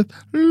me with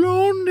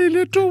lonely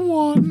little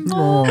one.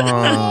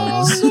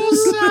 Oh, so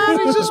sad.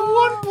 It's just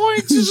 1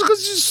 point just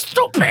because you're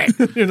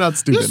stupid. You're not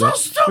stupid. You're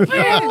so stupid.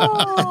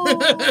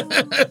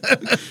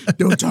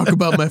 Don't talk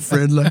about my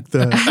friend like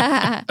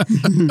that.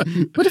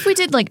 What if we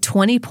did like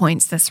 20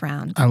 points this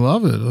round? I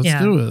love it.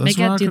 Let's do it. Let's Make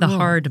it rock do and the roll.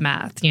 hard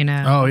math, you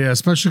know. Oh, yeah,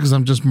 especially because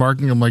I'm just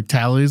marking them like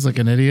tallies like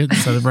an idiot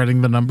instead of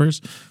writing the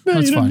numbers.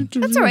 That's fine.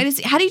 That's all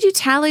right. How do you do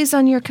tallies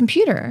on your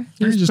computer?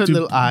 You just put do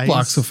little eyes.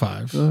 blocks of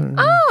 5.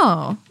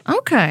 Oh,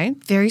 okay.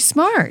 Very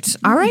smart.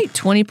 All right,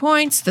 20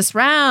 points this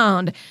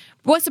round.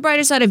 What's the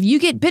brighter side of you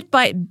get bit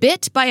by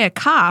a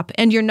cop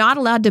and you're not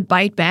allowed to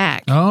bite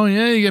back? Oh,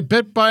 yeah, you get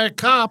bit by a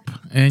cop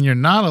and you're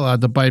not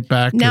allowed to bite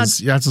back because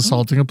that's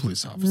assaulting a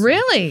police officer.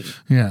 Really?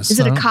 Yes. Is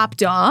it a cop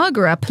dog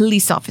or a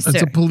police officer?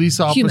 It's a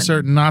police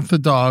officer, not the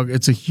dog.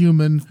 It's a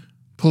human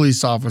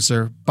police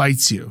officer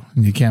bites you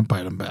and you can't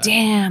bite him back.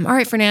 Damn. All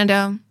right,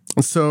 Fernando.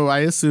 So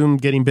I assume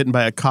getting bitten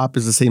by a cop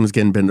is the same as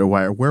getting bitten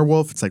by a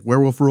werewolf. It's like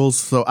werewolf rules.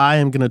 So I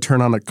am going to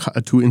turn on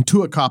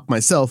into a cop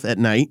myself at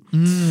night.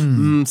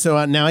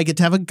 So now I get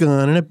to have a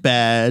gun and a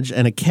badge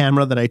and a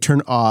camera that I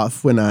turn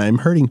off when I'm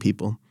hurting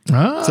people.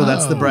 Oh. So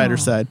that's the brighter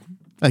side.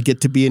 I get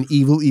to be an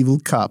evil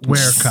cop. Were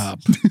cop.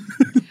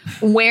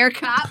 Were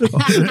cop? Were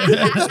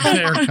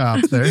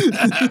cop there.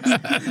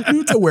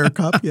 It's a were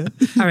cop, yeah.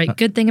 All right,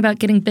 good thing about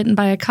getting bitten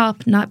by a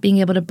cop, not being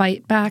able to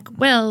bite back.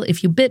 Well,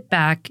 if you bit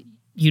back,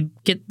 you'd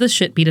get the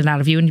shit beaten out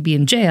of you and you'd be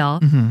in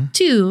jail.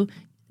 2,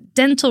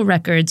 dental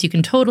records, you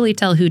can totally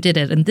tell who did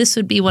it. And this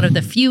would be one of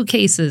the few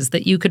cases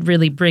that you could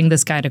really bring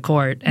this guy to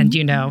court. And,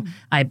 you know,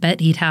 I bet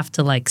he'd have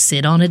to like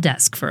sit on a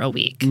desk for a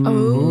week.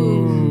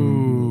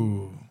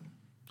 Oh.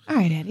 All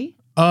right, Eddie.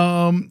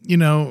 You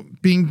know,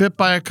 being bit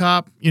by a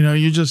cop, you know,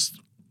 you're just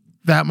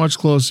that much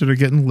closer to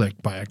getting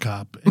licked by a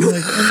cop. And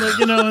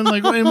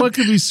what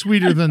could be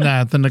sweeter than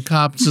that? Than the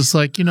cop's just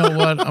like, you know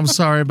what? I'm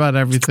sorry about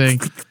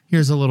everything.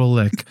 Here's a little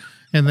lick.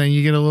 And then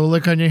you get a little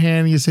lick on your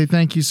hand and you say,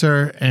 thank you,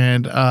 sir.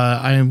 And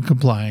I am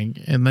complying.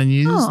 And then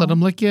you just let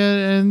them lick you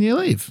and you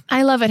leave.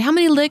 I love it. How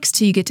many licks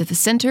till you get to the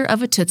center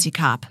of a Tootsie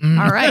Cop?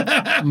 All right.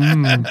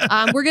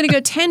 We're going to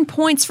go 10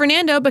 points,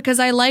 Fernando, because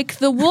I like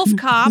the wolf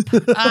cop.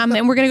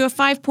 And we're going to go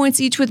 5 points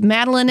each with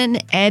Madeline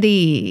and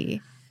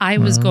Eddie. I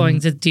was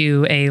going to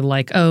do a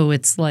like,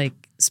 it's like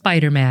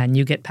Spider-Man,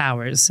 you get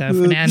powers. So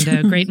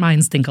Fernando, great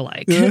minds think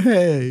alike.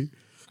 Hey.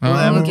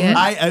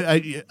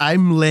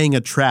 I'm laying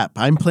a trap.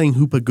 I'm playing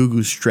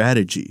Hoopagoogoo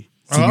strategy.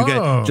 So you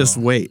guys just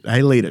wait.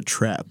 I laid a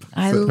trap.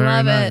 I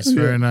love it.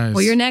 Very nice.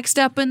 Well, you're next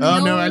up in the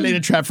I laid a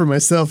trap for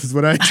myself is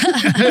what I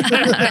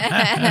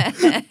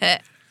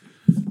did.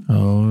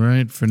 All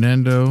right,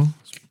 Fernando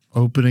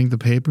opening the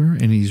paper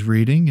and he's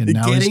reading and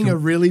now getting a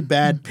really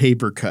bad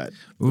paper cut.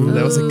 Ooh,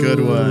 that was a good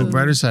one.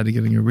 Brighter side of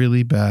getting a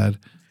really bad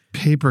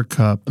paper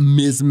cup.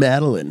 Ms.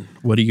 Madeline,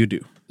 what do you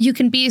do? You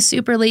can be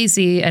super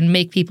lazy and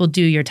make people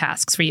do your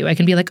tasks for you. I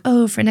can be like,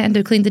 oh,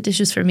 Fernando cleaned the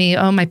dishes for me.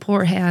 Oh, my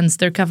poor hands,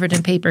 they're covered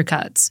in paper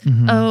cuts.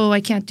 Oh, I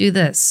can't do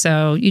this.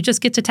 So you just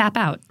get to tap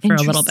out for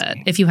a little bit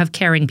if you have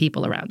caring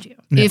people around you.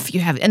 Yeah. If you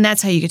have, and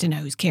that's how you get to know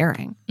who's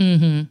caring.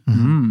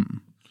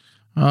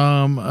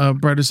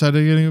 Brighter side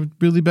of getting a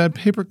really bad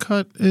paper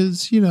cut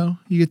is, you know,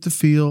 you get to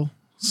feel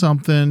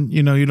something.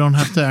 You know, you don't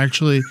have to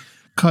actually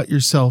cut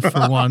yourself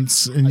for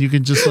once, and you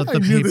can just let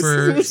the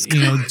paper,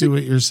 do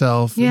it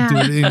yourself.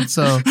 Yeah.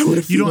 So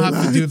you don't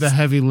have to do the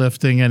heavy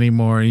lifting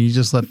anymore, and you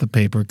just let the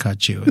paper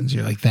cut you, and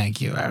you're like,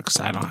 thank you, because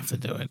I don't have to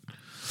do it.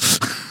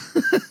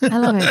 I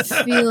love it.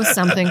 Feel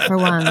something for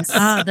once.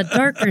 The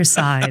darker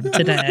side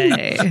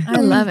today.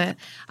 I love it.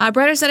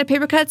 Brighter side of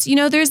paper cuts. You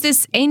know, there's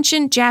this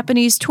ancient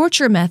Japanese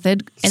torture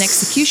method and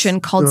execution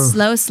called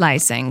slow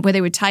slicing, where they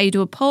would tie you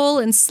to a pole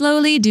and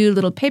slowly do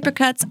little paper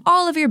cuts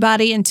all over your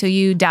body until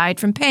you died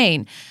from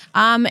pain.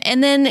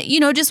 And then,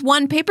 just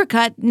one paper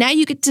cut, now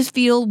you get to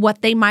feel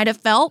what they might have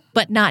felt,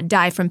 but not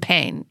die from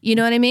pain. You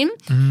know what I mean?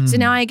 So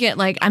now I get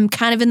I'm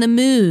kind of in the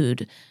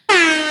mood.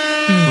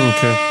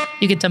 Okay.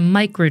 You get to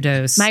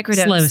microdose.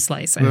 Slow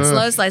slicing.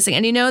 Slow slicing.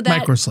 And you know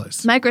that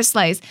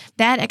Microslice.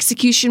 That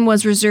execution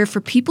was reserved for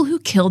people who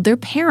killed their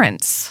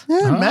parents.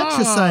 Yeah,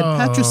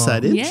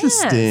 patricide.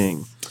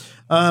 Interesting.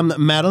 Yes.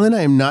 Madeline,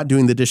 I am not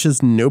doing the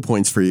dishes. No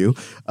points for you.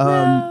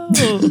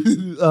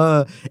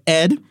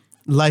 Ed,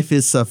 life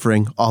is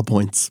suffering. All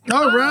points.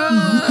 All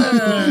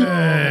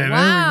right.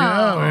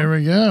 Wow. There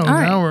we go.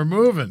 Now we're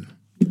moving.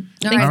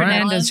 I think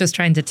Fernando's just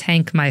trying to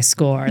tank my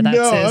score.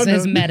 That's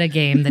his meta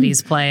game that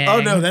he's playing. Oh,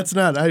 no, that's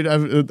not.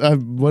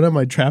 One of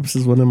my traps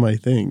is one of my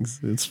things.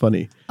 It's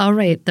funny. All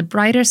right. The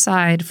brighter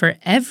side for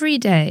every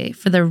day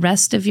for the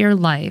rest of your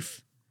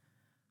life.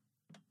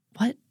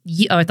 What?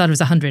 I thought it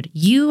was 100.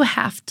 You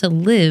have to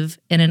live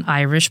in an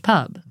Irish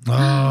pub.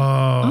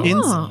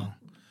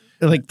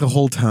 Like the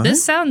whole time?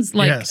 This sounds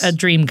like a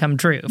dream come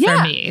true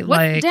for me.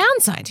 What's the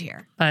downside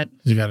here? But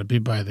you got to be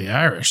by the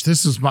Irish.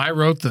 I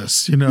wrote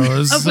this. Wait,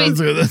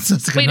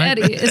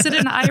 Eddie, is it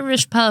an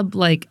Irish pub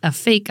like a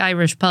fake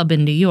Irish pub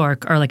in New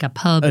York or like a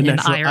pub in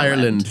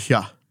Ireland?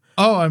 Yeah.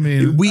 Oh, I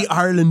mean, We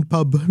Ireland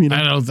pub. You know?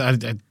 I know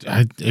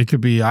it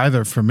could be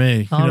either for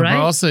me. All right.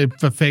 But I'll say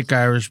a fake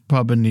Irish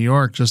pub in New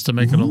York just to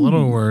make it a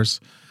little worse.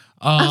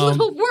 A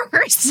little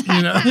worse.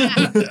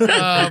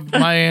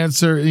 My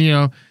answer,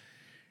 you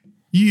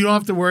don't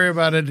have to worry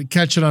about it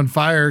catching on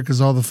fire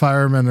because all the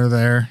firemen are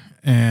there.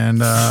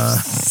 And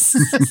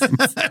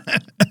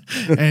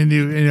and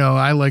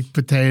I like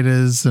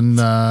potatoes and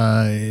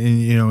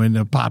in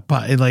a pot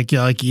pie, like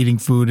eating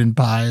food in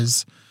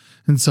pies,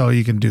 and so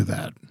you can do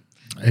that.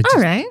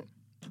 All right.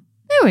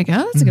 There we go.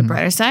 That's a good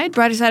brighter side.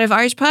 Brighter side of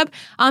Irish pub.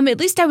 At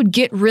least I would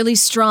get really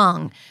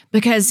strong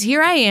because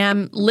here I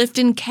am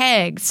lifting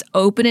kegs,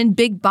 opening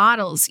big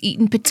bottles,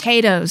 eating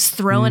potatoes,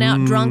 throwing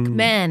out drunk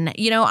men.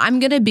 I'm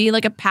going to be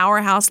like a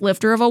powerhouse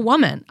lifter of a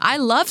woman. I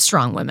love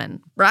strong women.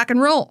 Rock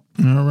and roll.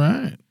 All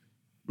right.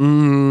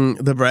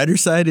 The brighter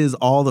side is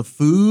all the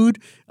food.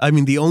 I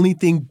mean, the only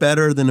thing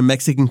better than a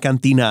Mexican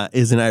cantina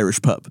is an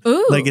Irish pub.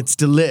 Ooh. Like it's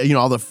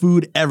all the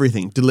food,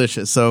 everything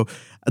delicious. So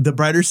the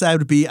brighter side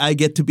would be I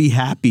get to be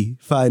happy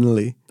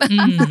finally.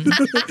 I'm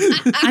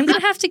going to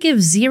have to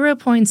give 0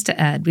 points to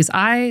Ed because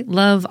I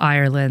love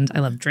Ireland. I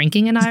love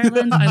drinking in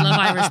Ireland. I love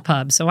Irish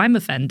pubs. So I'm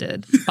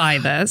offended by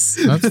this.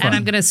 That's fine. And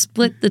I'm going to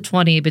split the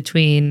 20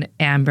 between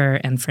Amber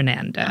and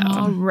Fernando.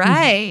 All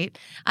right.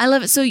 I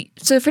love it.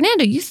 So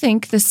Fernando, you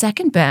think the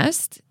second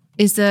best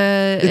is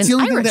It's the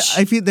only thing that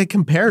I feel that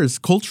compares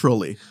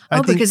culturally. I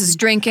think, because it's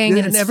drinking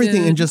and it's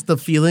everything, food. and just the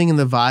feeling and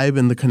the vibe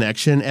and the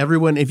connection.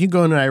 Everyone, if you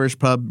go in an Irish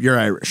pub, you're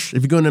Irish.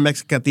 If you go in a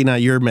Mexican cantina,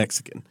 you're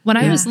Mexican. When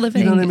I was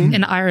living what I mean?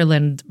 in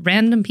Ireland,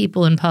 random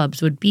people in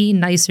pubs would be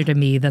nicer to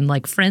me than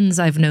like friends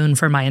I've known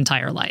for my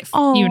entire life.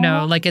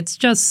 It's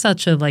just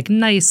such a like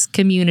nice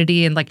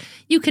community, and like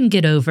you can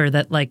get over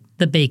that like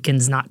the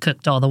bacon's not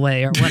cooked all the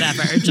way or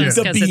whatever, just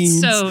because it's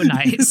so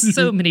nice,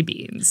 so many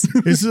beans.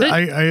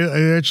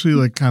 I actually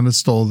like kind of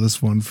stole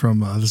this one from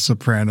The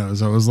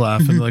Sopranos. I was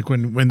laughing like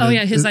when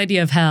his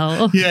idea of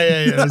hell. Yeah.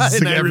 It's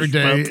An like every Irish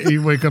day pub.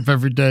 you wake up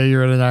every day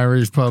you're at an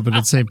Irish pub and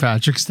it's St.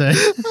 Patrick's Day.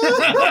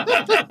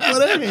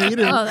 What a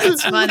hater. Oh,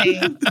 that's funny.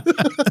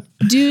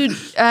 Do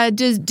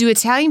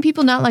Italian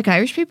people not like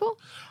Irish people?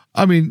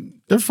 I mean,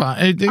 they're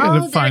fine.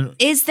 They're fine. There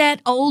is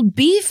that old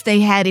beef they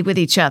had with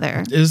each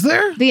other. Is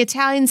there? The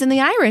Italians and the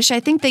Irish, I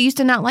think they used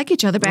to not like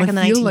each other back in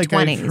the 1920s. I feel like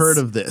I've heard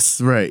of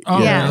this, right?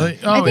 Oh, Yeah. really?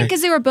 I think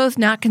because they were both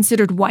not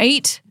considered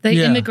white.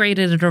 They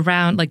immigrated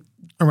around like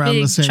around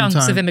big the same chunks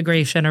time. of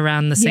immigration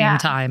around the same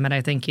time, and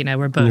I think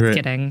we're both Right.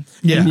 getting.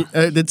 Yeah.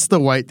 And it's the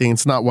white thing.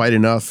 It's not white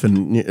enough,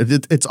 and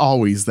it's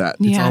always that.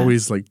 It's Yeah.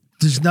 always like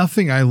There's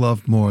nothing I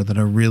love more than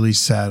a really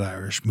sad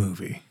Irish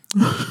movie.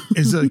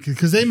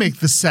 Because they make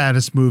the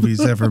saddest movies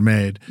ever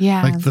made.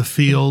 Yeah. Like The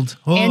Field.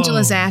 Oh.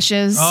 Angela's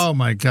Ashes. Oh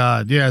my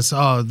God. Yes.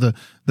 Oh, the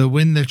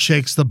wind that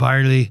shakes the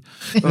barley.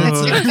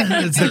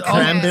 It's the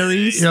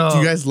cranberries. Do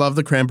you guys love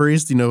the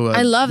cranberries? Do you know?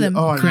 I love them.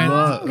 Oh, I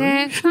love.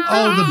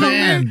 the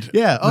band.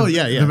 Yeah. Oh,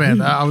 yeah. The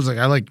band. I was like,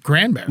 I like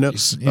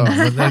cranberries. No.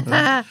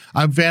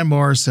 Van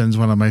Morrison's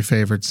one of my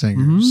favorite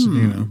singers.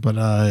 But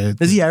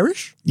Is he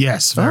Irish?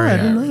 yes, very I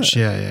didn't know Irish.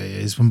 Yeah.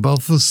 He's from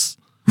both of us.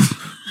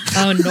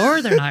 Oh,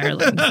 Northern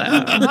Ireland. So.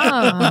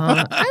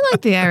 I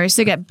like the Irish.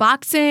 They got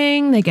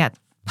boxing. They got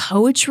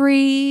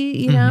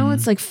poetry.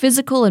 It's like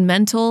physical and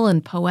mental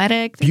and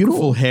poetic. They're Beautiful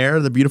cool. hair.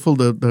 The beautiful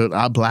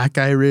the black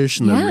Irish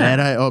and the Yeah. red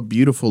eye. Oh,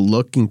 beautiful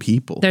looking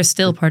people. They're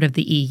still part of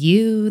the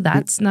EU.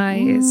 That's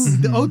nice.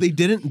 Oh, they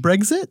didn't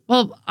Brexit?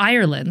 Well,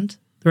 Ireland,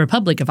 the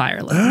Republic of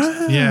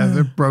Ireland. Yeah,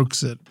 they're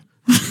Brexit.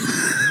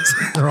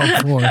 They're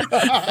all poor.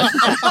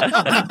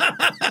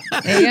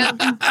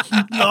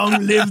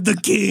 Long live the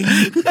king.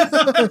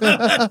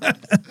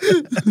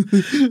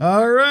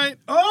 All right.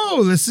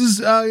 Oh,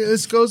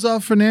 this goes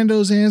off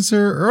Fernando's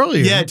answer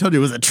earlier. Yeah, I told you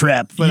it was a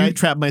trap, but I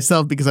trapped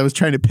myself because I was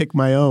trying to pick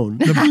my own.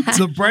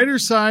 The brighter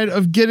side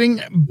of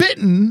getting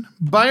bitten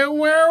by a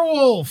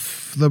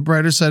werewolf. The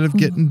brighter side of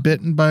getting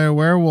bitten by a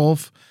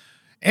werewolf.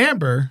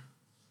 Amber.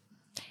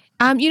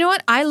 You know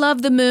what? I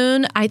love the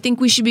moon. I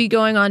think we should be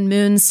going on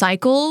moon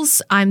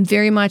cycles. I'm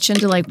very much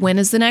into like, when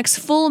is the next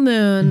full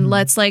moon?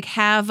 Let's like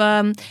have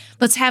an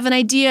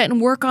idea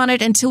and work on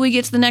it until we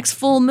get to the next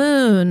full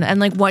moon. And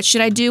like, what should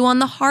I do on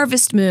the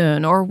harvest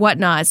moon or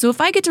whatnot? So if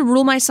I get to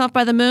rule myself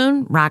by the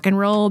moon, rock and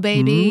roll,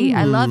 baby.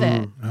 I love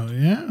it. Oh,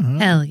 yeah.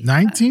 Hell yeah.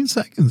 19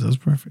 seconds. That was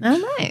perfect. All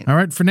right. All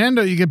right,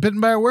 Fernando, you get bitten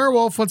by a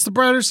werewolf. What's the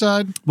brighter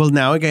side? Well,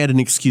 now I got an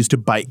excuse to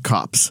bite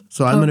cops.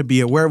 So I'm going to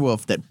be a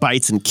werewolf that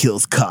bites and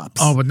kills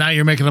cops. Oh, but now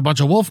you're making a bunch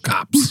of wolf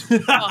cops.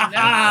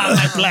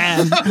 my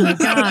plan.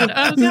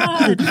 Oh,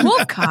 God.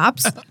 Wolf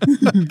cops.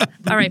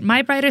 All right.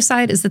 My brighter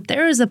side is that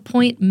there is a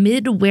point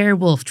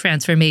mid-werewolf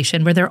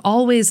transformation where they're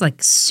always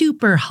like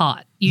super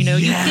hot. You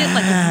get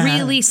like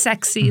really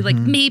sexy, like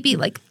maybe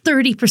like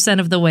 30%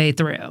 of the way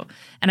through.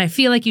 And I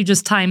feel like you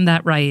just time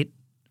that right.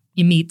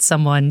 You meet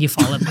someone, you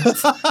fall in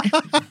love.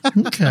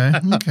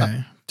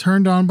 Okay.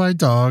 Turned on by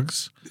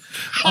dogs.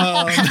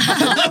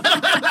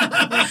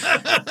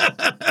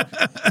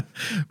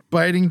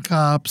 Biting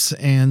cops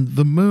and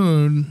the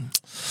moon.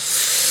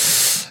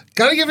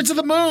 Gotta give it to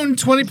the moon.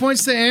 20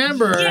 points to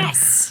Amber.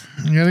 Yes.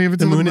 You gotta give it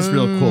to The moon is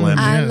real cool, Em.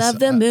 I love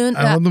the moon.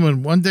 I love the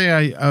moon. One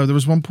day, there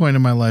was one point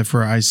in my life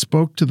where I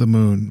spoke to the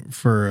moon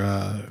for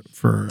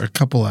a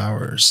couple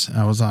hours.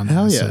 I was on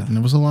acid, and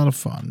it was a lot of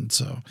fun.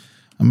 So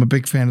I'm a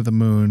big fan of the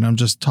moon. I'm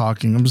just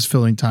talking. I'm just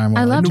filling time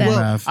while I do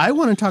math. I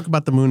want to talk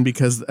about the moon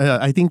because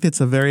I think that's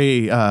a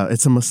very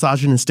it's a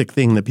misogynistic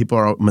thing that people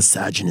are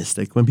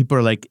misogynistic when people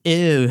are like,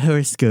 "Ew,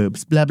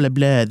 horoscopes, blah blah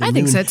blah." I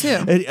think so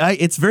too.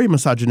 It's very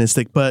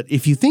misogynistic. But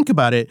if you think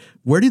about it,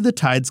 where do the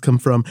tides come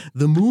from?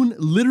 The moon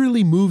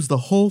literally moves the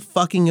whole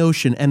fucking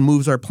ocean and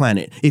moves our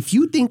planet. If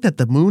you think that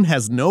the moon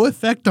has no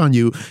effect on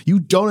you, you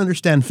don't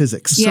understand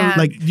physics. Yeah. So,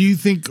 like, do you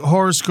think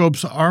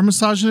horoscopes are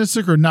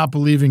misogynistic or not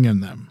believing in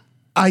them?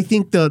 I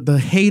think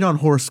the hate on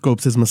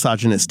horoscopes is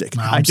misogynistic.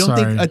 I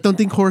don't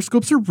think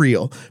horoscopes are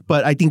real,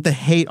 but I think the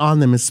hate on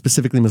them is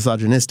specifically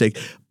misogynistic.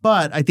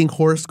 But I think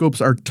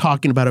horoscopes are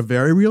talking about a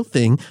very real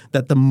thing,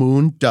 that the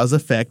moon does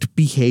affect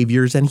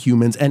behaviors and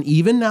humans. And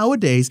even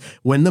nowadays,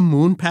 when the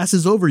moon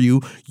passes over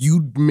you,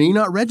 you may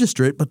not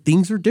register it, but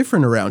things are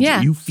different around you.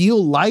 You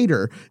feel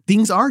lighter.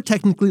 Things are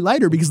technically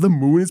lighter because the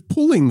moon is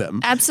pulling them.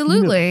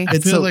 Absolutely. I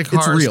feel like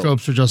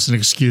horoscopes are just an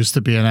excuse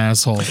to be an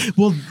asshole.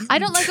 Well, I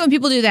don't like when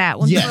people do that.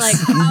 When people are like,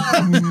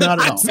 not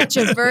at all. I'm such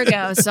a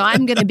Virgo, so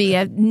I'm going to be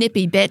a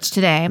nippy bitch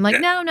today. I'm like,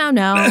 no.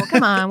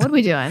 Come on. What are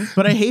we doing?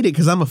 But I hate it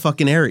because I'm a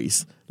fucking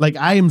Aries. Like,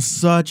 I am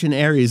such an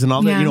Aries and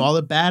all that, all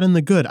the bad and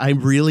the good. I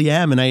really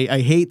am. And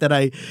I hate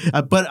that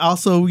but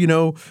also,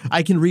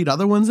 I can read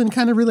other ones and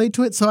kind of relate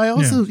to it. So I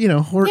also, don't be an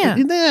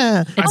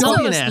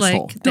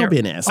asshole. Don't be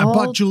an asshole. I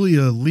bought Julie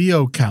a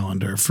Leo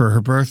calendar for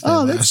her birthday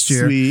last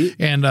year. Sweet.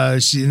 And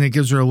it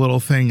gives her a little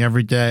thing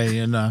every day.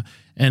 And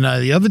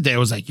the other day I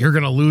was like, "You're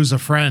gonna lose a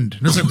friend."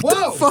 And I was like,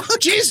 "Whoa,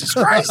 Jesus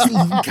Christ!"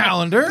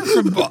 Calendar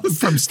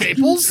from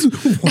Staples.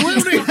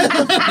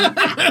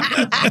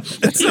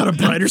 That's not a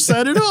brighter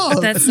side at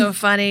all. That's so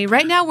funny.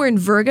 Right now we're in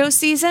Virgo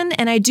season,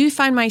 and I do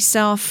find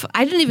myself.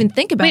 I didn't even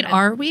think about it. Wait,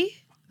 are we?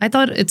 I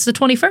thought it's the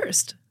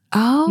 21st.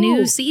 Oh,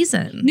 new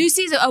season.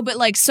 Oh, but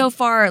like so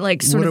far,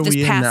 like sort of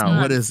this past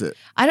month. What is it?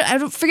 I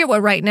don't forget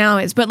what right now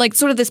is, but like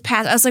sort of this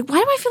past, I was like, why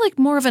do I feel like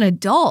more of an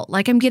adult?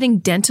 Like I'm getting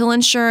dental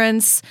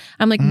insurance.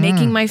 I'm like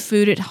making my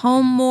food at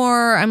home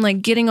more. I'm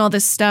like getting all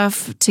this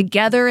stuff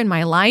together in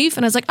my life.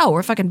 And I was like, oh,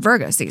 we're fucking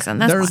Virgo season.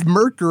 There's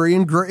mercury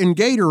in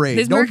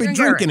Gatorade. Don't be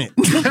drinking it.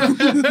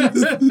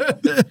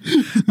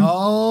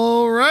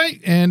 All right.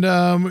 And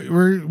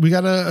we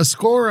got a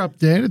score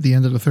update at the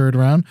end of the third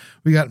round.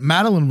 We got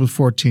Madeline with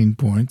 14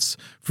 points,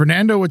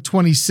 Fernando with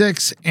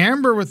 26,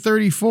 Amber with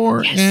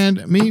 34,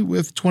 and me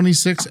with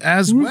 26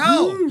 as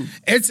well.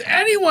 It's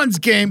anyone's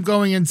game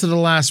going into the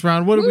last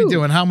round. What are we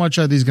doing? How much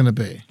are these going to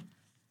be?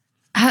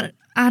 I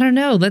don't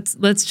know.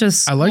 Let's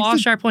just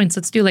wash our points.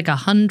 Let's do like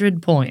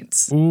 100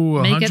 points. Ooh,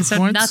 100 Make it so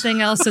points?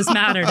 nothing else has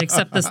mattered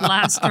except this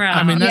last round.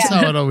 I mean, that's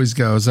how it always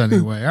goes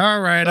anyway.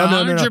 All right,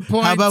 100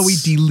 points. How about we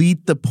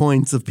delete the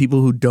points of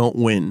people who don't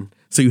win?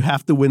 So you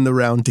have to win the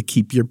round to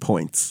keep your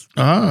points.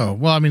 Oh,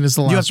 well, I mean, it's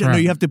the last round. No,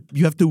 you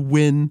have to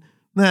win.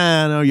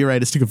 No, you're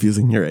right. It's too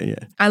confusing. You're right. Yeah.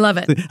 I love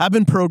it. I've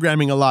been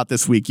programming a lot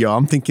this week, y'all.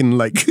 I'm thinking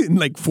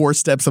like 4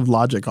 steps of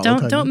logic all the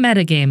time. Don't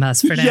metagame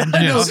us,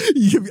 Fernando.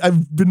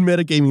 I've been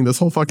metagaming this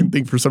whole fucking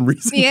thing for some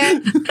reason. Yeah.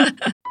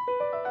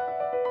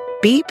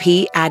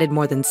 BP added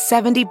more than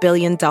 $70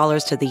 billion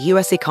to the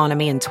U.S.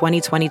 economy in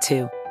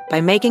 2022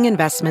 by making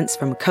investments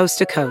from coast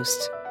to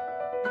coast.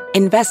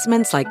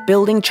 Investments like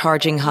building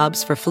charging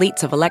hubs for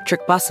fleets of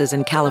electric buses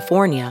in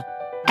California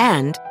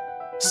and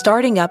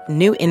starting up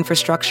new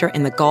infrastructure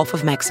in the Gulf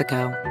of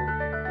Mexico.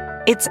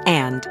 It's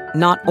and,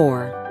 not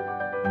or.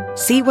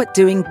 See what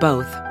doing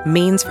both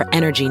means for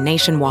energy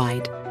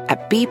nationwide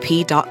at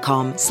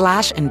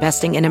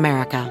bp.com/investing in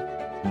America.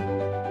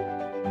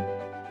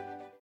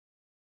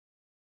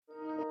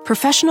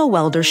 Professional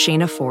welder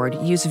Shayna Ford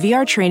used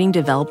VR training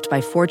developed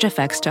by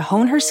ForgeFX to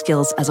hone her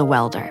skills as a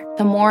welder.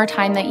 The more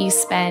time that you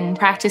spend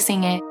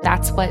practicing it,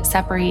 that's what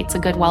separates a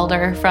good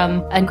welder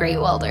from a great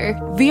welder.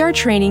 VR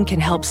training can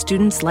help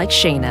students like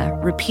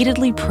Shayna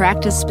repeatedly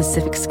practice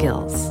specific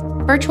skills.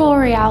 Virtual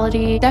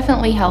reality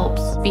definitely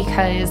helps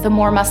because the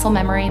more muscle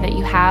memory that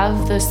you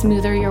have, the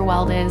smoother your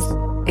weld is.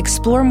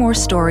 Explore more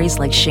stories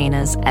like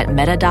Shayna's at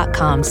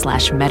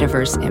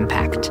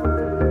meta.com/metaverseimpact.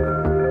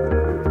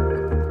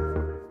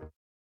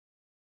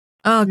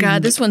 Oh,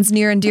 God, this one's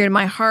near and dear to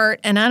my heart,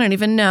 and I don't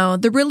even know.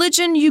 The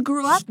religion you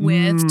grew up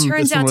with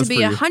turns out to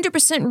be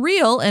 100%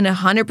 real and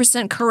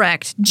 100%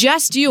 correct.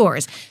 Just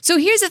yours. So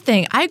here's the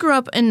thing. I grew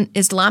up in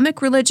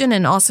Islamic religion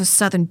and also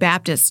Southern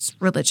Baptist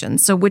religion.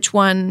 So which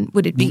one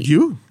would it be?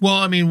 You? Well,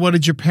 I mean, what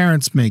did your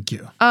parents make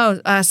you? Oh,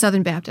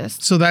 Southern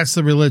Baptist. So that's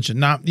the religion.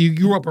 Not you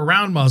grew up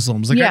around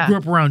Muslims. Like I grew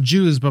up around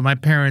Jews, but my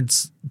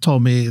parents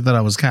told me that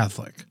I was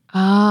Catholic.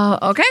 Oh,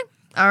 okay.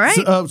 All right.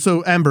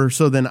 So Amber,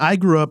 then I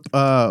grew up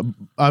I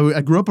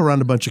grew up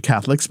around a bunch of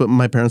Catholics, but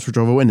my parents were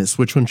Jehovah's Witness.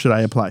 Which one should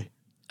I apply?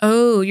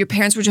 Oh, your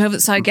parents were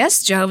Jehovah's, so I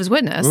guess Jehovah's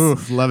Witness. Ooh,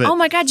 love it. Oh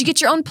my God, you get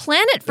your own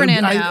planet,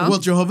 Fernando. Well,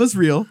 Jehovah's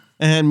real.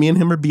 And me and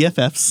him are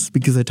BFFs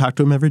because I talk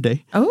to him every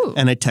day. Oh.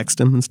 And I text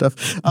him and stuff.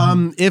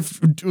 If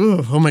the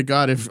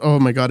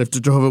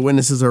Jehovah's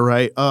Witnesses are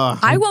right.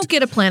 I won't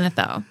get a planet,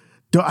 though.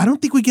 I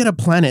don't think we get a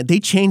planet. They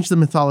changed the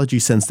mythology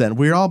since then.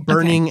 We're all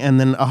burning, and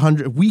then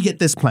 100. We get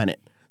this planet.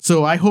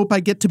 So I hope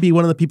I get to be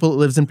one of the people that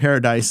lives in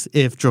paradise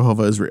if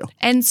Jehovah is real.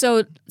 And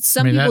so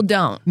some people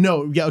don't.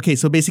 No, yeah, okay.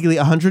 So basically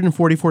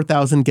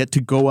 144,000 get to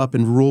go up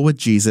and rule with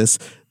Jesus.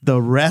 The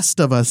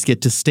rest of us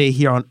get to stay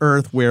here on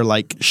earth where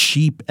like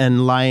sheep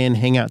and lion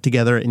hang out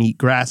together and eat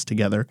grass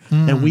together.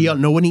 And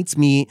no one eats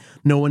meat.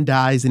 No one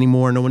dies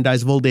anymore. No one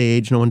dies of old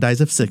age. No one dies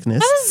of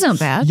sickness. That doesn't sound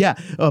bad. Yeah.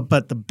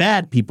 But the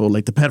bad people,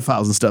 like the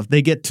pedophiles and stuff,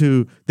 they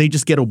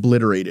just get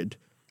obliterated.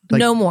 Like,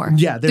 no more.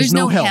 Yeah, there's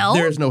no hell.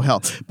 There is no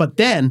hell. But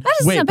then,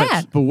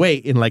 but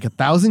wait, in like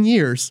 1,000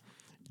 years,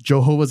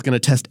 Jehovah's going to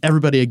test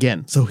everybody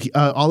again. So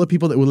all the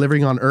people that were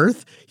living on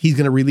earth, he's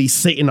going to release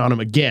Satan on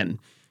them again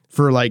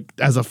for like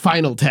as a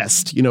final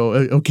test. You know,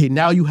 okay,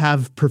 now you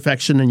have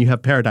perfection and you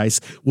have paradise.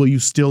 Will you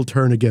still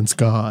turn against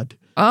God?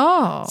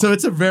 Oh. So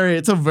it's a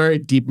very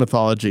deep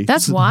mythology.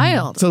 That's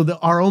wild. So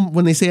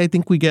when they say I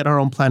think we get our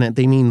own planet,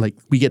 they mean like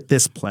we get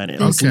this planet.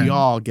 Okay. So we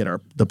all get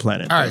the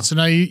planet. All right, so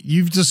now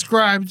you've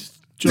described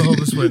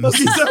Jehovah's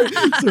Witnesses. Okay,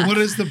 sorry. What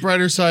is the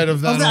brighter side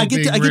of that? I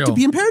get to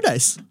be in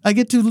paradise. I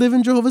get to live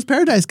in Jehovah's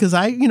paradise because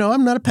I'm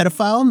not a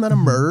pedophile. I'm not a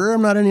murderer.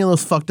 I'm not any of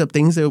those fucked up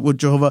things that with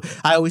Jehovah.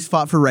 I always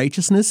fought for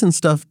righteousness and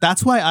stuff.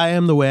 That's why I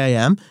am the way I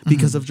am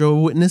because of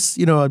Jehovah's Witness.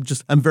 You know,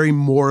 I'm very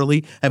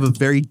morally. I have a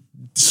very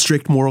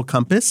strict moral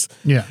compass.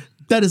 Yeah.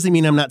 That doesn't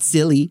mean I'm not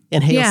silly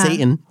and hail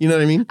Satan. You know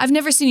what I mean? I've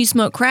never seen you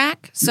smoke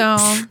crack, so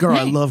girl,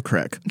 I love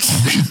crack.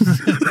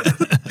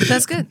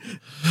 That's good.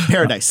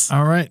 Paradise.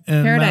 All right,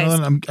 and Paradise.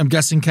 Madeline, I'm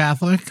guessing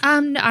Catholic.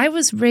 I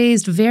was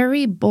raised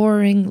very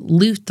boring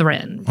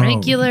Lutheran,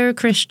 regular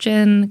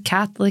Christian,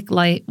 Catholic,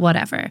 light,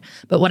 whatever.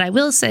 But what I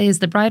will say is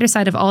the brighter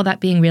side of all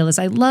that being real is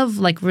I love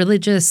like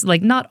religious,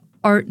 like not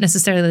art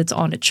necessarily that's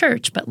on a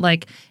church, but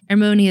like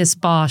Harmonious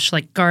Bosch,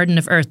 like Garden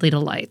of Earthly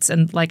Delights,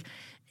 and like.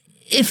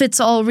 If it's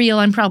all real,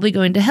 I'm probably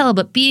going to hell.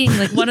 But being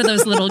like one of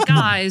those little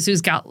guys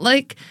who's got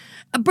like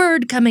a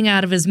bird coming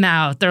out of his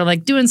mouth or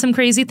like doing some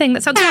crazy thing,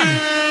 that sounds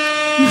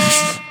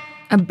fun.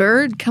 A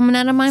bird coming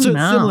out of my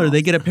mouth. Similar,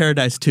 they get a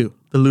paradise too.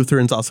 The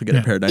Lutherans also get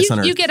a paradise on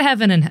earth. You get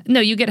heaven and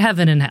you get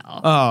heaven and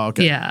hell. Oh,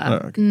 okay. Yeah.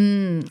 Oh,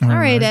 okay. All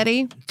right,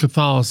 Eddie.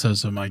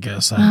 Catholicism, I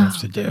guess I have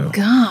to do.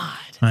 God.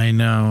 I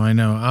know. I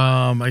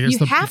guess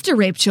You have to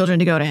rape children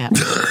to go to heaven.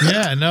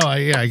 Yeah, no,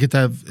 I get to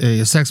have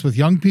sex with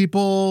young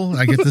people.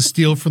 I get to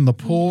steal from the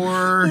poor.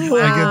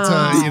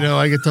 Wow.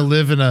 I get to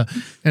live in a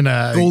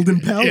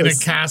golden palace in a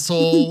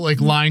castle like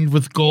lined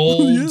with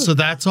gold. Yeah. So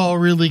that's all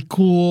really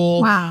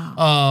cool.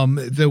 Wow.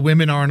 The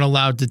women aren't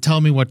allowed to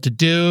tell me what to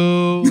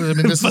do. I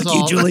mean, this is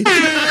all. Julie.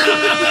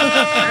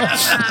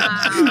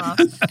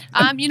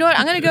 You know what?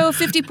 I'm going to go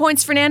 50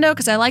 points, Fernando,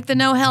 because I like the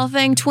no hell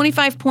thing.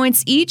 25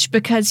 points each,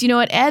 because you know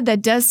what, Ed?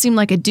 That does seem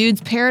like a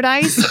dude's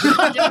paradise.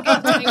 Fuck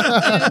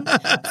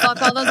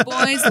all those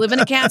boys, live in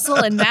a castle,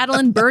 and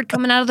Madeline, bird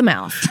coming out of the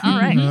mouth. All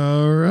right.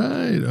 All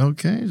right.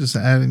 Okay. Just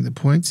adding the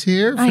points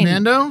here.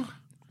 Fernando?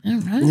 All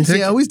right. You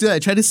see, I always do that. I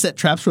try to set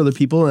traps for other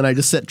people, and I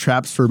just set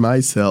traps for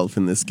myself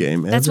in this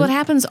game. That's what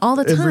happens all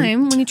the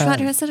time when you try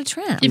to set a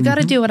trap. You've got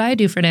to do what I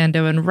do,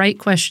 Fernando, and write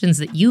questions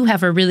that you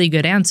have a really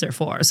good answer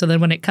for. So then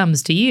when it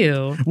comes to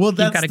you, you've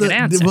got a good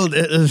answer. Well,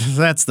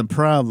 that's the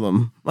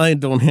problem. I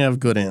don't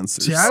have good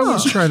answers. See, I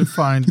always try to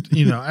find,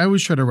 I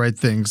always try to write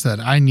things that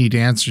I need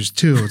answers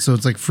to. So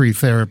it's like free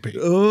therapy.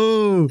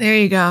 Oh. There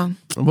you go.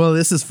 Well,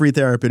 this is free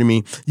therapy to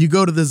me. You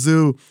go to the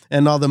zoo,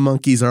 and all the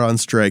monkeys are on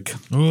strike.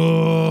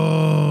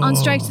 Oh. On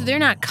strike, so they're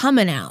not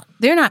coming out.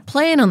 They're not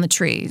playing on the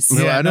trees.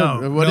 No, I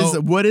don't.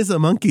 What is a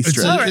monkey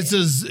strike?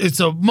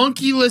 It's a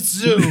monkeyless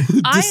zoo.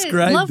 I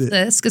love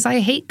this because I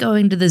hate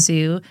going to the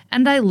zoo,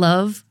 and I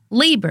love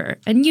labor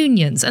and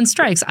unions and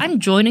strikes. I'm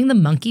joining the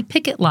monkey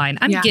picket line.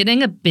 I'm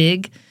getting a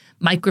big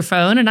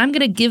microphone, and I'm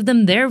going to give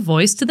them their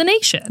voice to the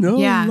nation. No,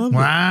 Yeah.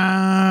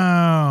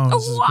 Wow.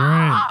 This is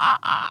great.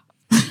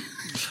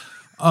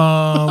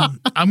 I'm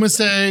going to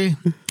say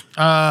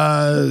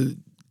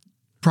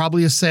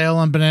probably a sale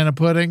on banana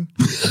pudding.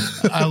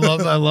 I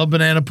love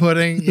banana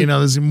pudding.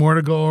 There's more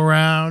to go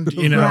around.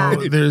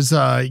 There's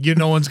you're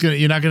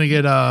not gonna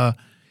get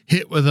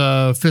hit with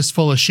a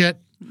fistful of shit.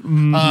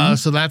 Mm-hmm.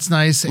 So that's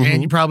nice.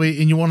 Mm-hmm.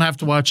 And you won't have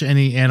to watch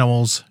any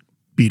animals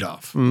beat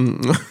off.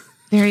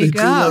 There you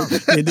go.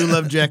 They do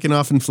love jacking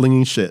off and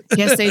flinging shit.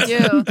 Yes, they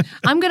do.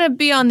 I'm going to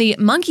be on the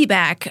monkey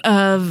back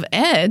of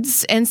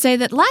Ed's and say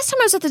that last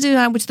time I was at the zoo,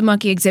 I went to the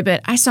monkey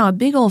exhibit, I saw a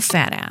big old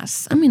fat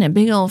ass. I mean, a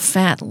big old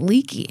fat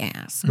leaky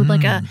ass with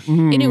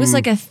and it was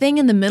like a thing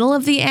in the middle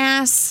of the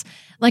ass,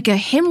 like a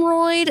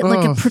hemorrhoid,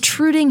 like a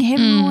protruding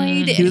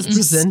hemorrhoid. He was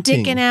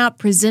presenting. Sticking out,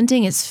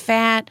 presenting his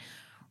fat,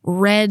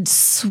 red,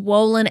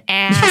 swollen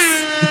ass.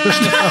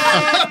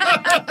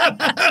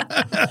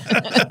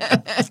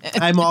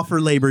 I'm all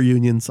for labor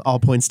unions. All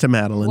points to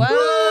Madeline. Whoa!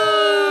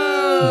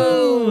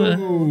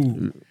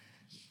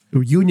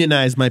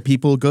 Unionize, my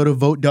people. Go to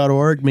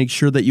vote.org. Make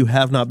sure that you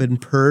have not been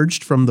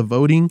purged from the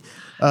voting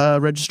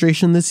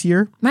registration this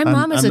year. My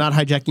mom is I'm not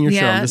hijacking your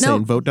show. I'm just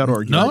saying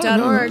vote.org.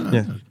 Vote.org.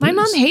 Yeah. My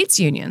mom hates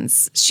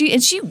unions. She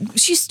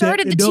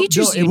started the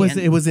teachers union.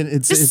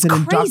 It's an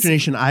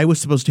indoctrination. I was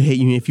supposed to hate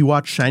union. If you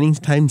watch Shining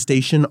Time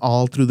Station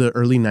all through the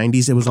early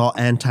 90s, it was all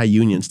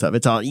anti-union stuff.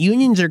 It's all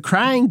unions are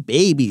crying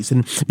babies.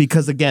 And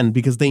because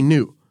they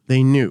knew.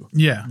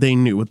 Yeah. They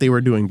knew what they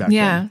were doing back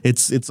then.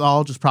 It's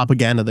all just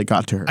propaganda that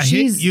got to her. I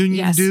hate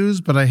union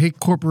dues, but I hate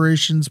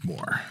corporations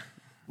more.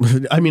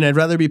 I mean, I'd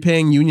rather be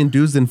paying union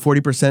dues than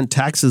 40%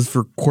 taxes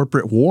for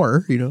corporate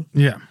war,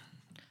 Yeah.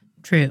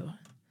 True.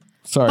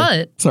 Sorry.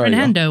 But,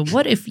 Fernando,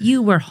 what if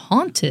you were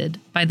haunted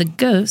by the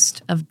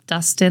ghost of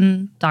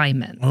Dustin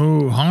Diamond?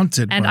 Oh,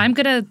 haunted. And I'm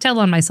going to tell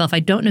on myself,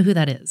 I don't know who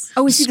that is.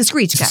 Oh, is he the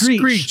Screech guy?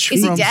 Screech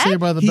Is he from dead? Saved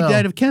by the He Bell.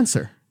 died of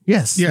cancer.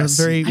 Yes.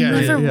 I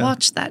never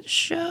watched that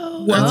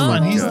show. Well, that's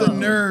fun. He's the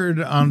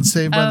nerd on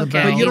Saved by the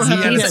Bell. But you don't have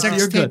He to had a get sex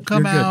you're tape good.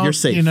 come You're good. out. You're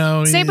safe.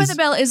 Saved by the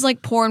Bell is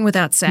like porn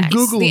without sex.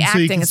 Google the him so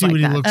you acting can is see like what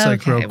he that. looks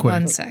like real quick.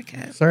 1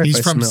 second. Sorry He's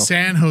if I from smell.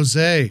 San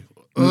Jose.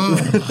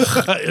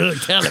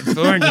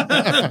 California.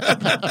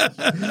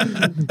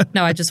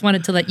 No, I just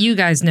wanted to let you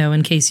guys know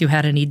in case you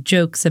had any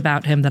jokes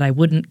about him that I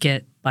wouldn't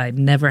get by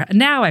never.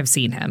 Now I've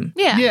seen him.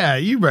 Yeah. Yeah,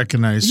 you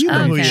recognize. You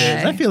know who he Okay.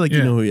 is. I feel like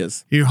you know who he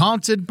is. You're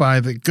haunted by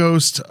the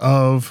ghost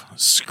of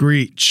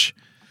Screech.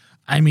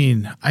 I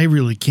mean, I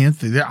really can't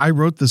think. I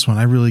wrote this one.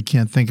 I really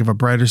can't think of a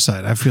brighter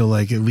side. I feel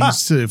like at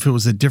least if it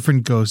was a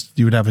different ghost,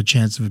 you would have a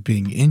chance of it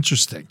being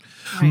interesting.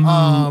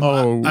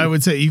 I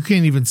would say you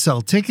can't even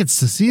sell tickets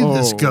to see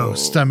this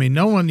ghost. I mean,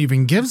 no one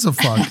even gives a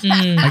fuck.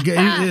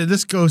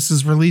 This ghost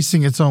is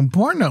releasing its own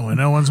porno and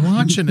no one's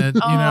watching it.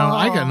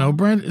 I got no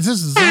brand. This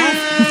is off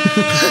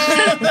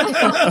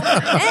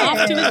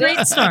to a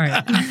great start.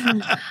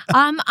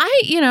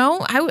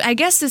 I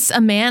guess it's a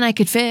man I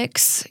could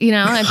fix. I'd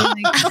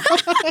be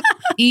like,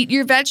 eat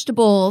your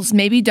vegetables.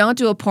 Maybe don't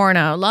do a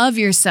porno. Love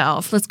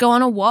yourself. Let's go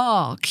on a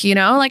walk.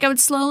 I would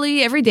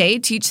slowly every day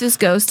teach this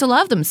ghost to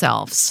love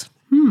themselves.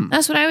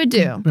 That's what I would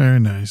do. Very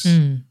nice.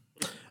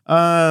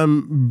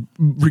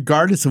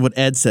 Regardless of what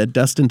Ed said,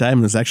 Dustin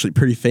Diamond is actually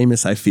pretty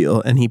famous, I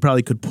feel, and he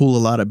probably could pull a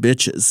lot of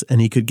bitches and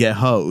he could get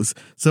hoes.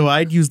 So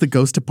I'd use the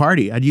ghost to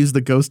party. I'd use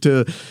the ghost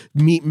to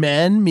meet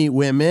men, meet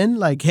women.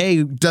 Like,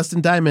 hey,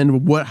 Dustin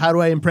Diamond, how do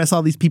I impress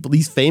all these people,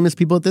 these famous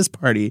people at this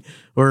party?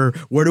 Or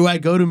where do I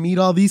go to meet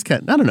all these I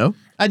don't know.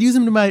 I'd use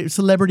him to my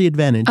celebrity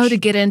advantage. Oh, to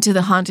get into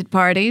the haunted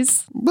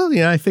parties? Well,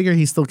 I figure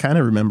he still kind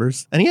of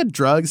remembers. And he had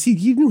drugs. He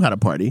knew how to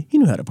party. He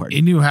knew how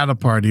to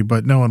party,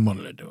 but no one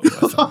wanted to do it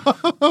with him.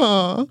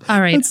 All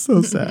right. That's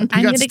so sad.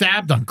 He got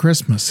stabbed on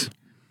Christmas.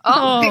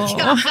 Oh, my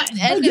God.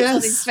 Ed knows all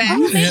these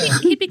facts. Maybe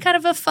he'd be kind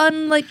of a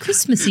fun,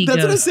 Christmassy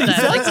That's ghost. what I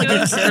said. Like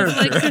ghost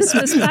of,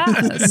 Christmas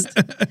past.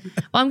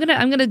 Well,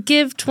 I'm gonna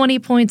give 20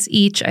 points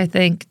each, I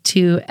think,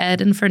 to Ed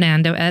and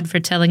Fernando. Ed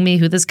for telling me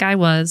who this guy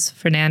was.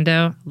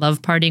 Fernando,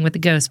 love partying with the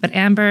ghost. But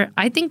Amber,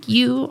 I think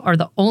you are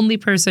the only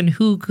person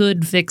who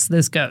could fix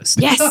this ghost.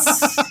 Yes.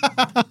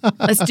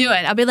 Let's do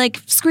it. I'll be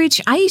like,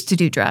 Screech, I used to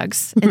do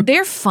drugs, and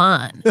they're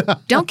fun.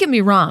 Don't get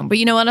me wrong, but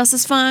you know what else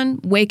is fun?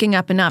 Waking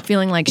up and not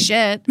feeling like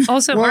shit.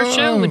 Also, our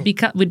show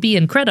would be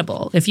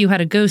incredible if you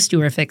had a ghost you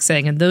were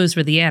fixing, and those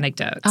were the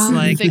anecdotes.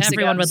 Fix a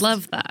Everyone would ghost.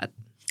 love that.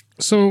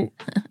 So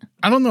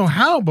I don't know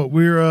how, but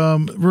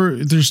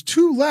there's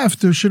 2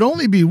 left. There should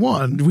only be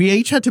 1. We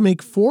each had to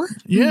make 4?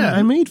 Yeah.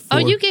 I made 4. Oh,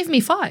 you gave me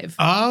 5.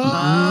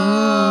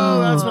 Oh,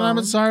 that's what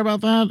happened. Sorry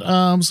about that.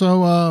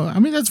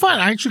 That's fine.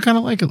 I actually kind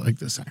of like it like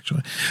this,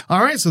 actually.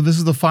 All right, so this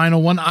is the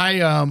final one.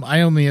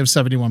 I only have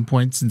 71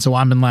 points, and so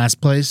I'm in last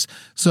place.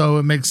 So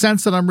it makes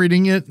sense that I'm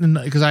reading it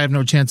because I have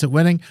no chance at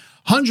winning.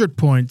 100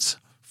 points.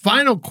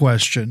 Final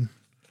question,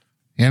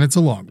 and it's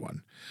a long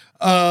one.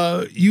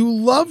 You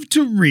love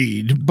to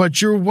read,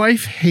 but your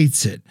wife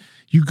hates it.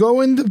 You go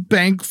in the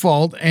bank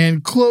vault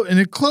and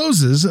it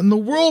closes, and the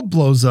world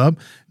blows up.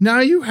 Now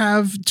you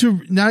have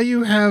to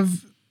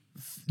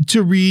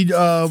read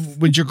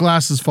when your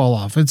glasses fall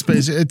off. It's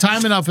basically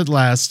time enough at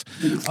last.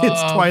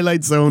 It's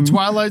Twilight Zone.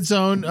 Twilight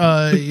Zone.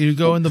 You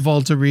go in the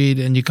vault to read,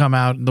 and you come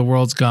out, and the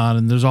world's gone,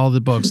 and there's all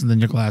the books, and then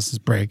your glasses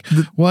break.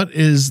 What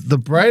is the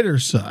brighter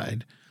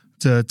side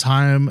to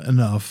time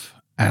enough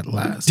at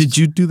last? Did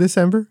you do this,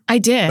 Amber? I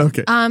did.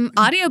 Okay.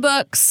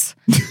 Audiobooks.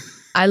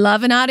 I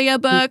love an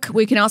audiobook.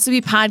 We can also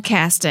be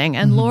podcasting.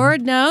 And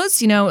Lord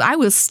knows, I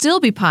will still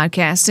be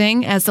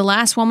podcasting as the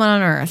last woman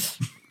on earth.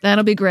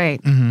 That'll be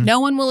great. No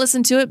one will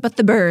listen to it but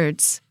the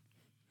birds.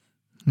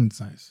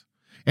 That's nice.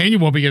 And you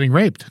won't be getting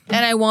raped.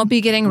 And I won't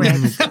be getting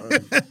raped.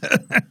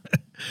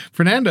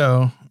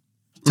 Fernando,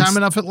 time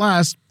enough at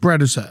last,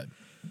 brighter side.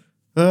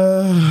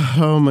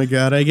 Oh my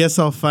God. I guess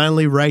I'll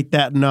finally write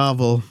that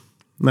novel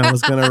I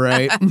was going to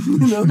write.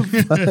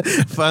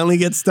 Finally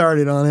get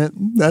started on it.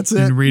 That's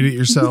it. And read it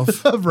yourself.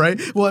 Right.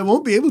 Well, I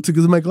won't be able to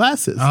because of my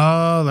glasses.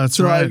 Oh, that's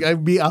right.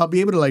 I'll be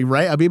able to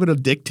write. I'll be able to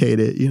dictate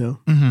it,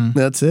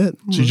 That's it.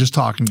 So you're just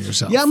talking to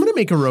yourself. Yeah, I'm going to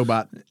make a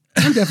robot.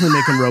 I'm definitely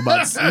making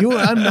robots.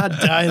 I'm not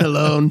dying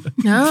alone.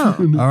 No.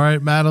 All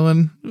right,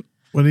 Madeline.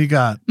 What do you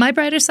got? My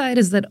brighter side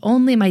is that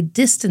only my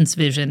distance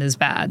vision is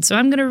bad. So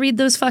I'm going to read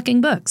those fucking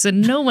books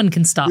and no one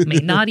can stop me,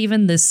 not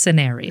even this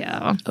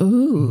scenario.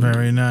 Ooh.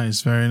 Very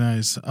nice. Very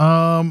nice.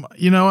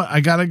 You know what? I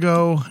got to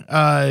go.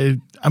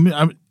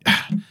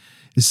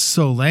 It's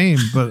so lame,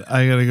 but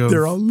I got to go.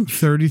 They're all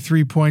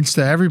 33 points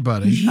to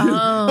everybody. Oh,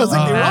 I was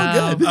like, they're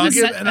all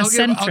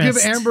good.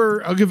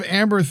 I'll give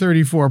Amber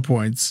 34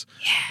 points.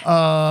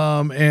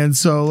 Yeah. And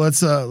so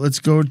let's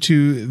go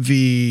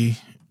to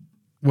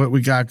what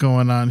we got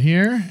going on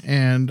here,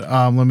 and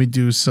let me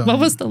do some. What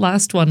was the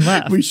last one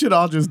left? We should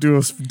all just do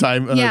a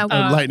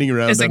lightning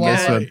round on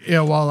this one.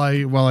 Yeah, while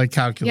I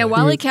calculate. Yeah,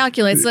 while he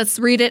calculates, let's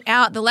read it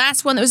out. The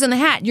last one that was in the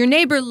hat. Your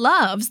neighbor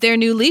loves their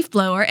new leaf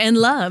blower and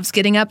loves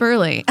getting up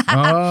early.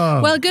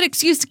 Oh. Well, a good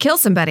excuse to kill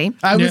somebody.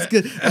 I was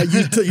good.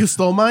 You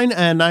stole mine,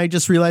 and I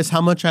just realized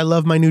how much I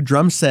love my new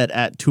drum set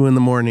at 2 a.m.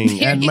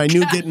 and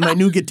my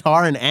new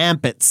guitar and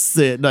amp at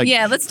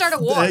let's start a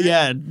war.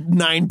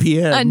 9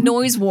 p.m. A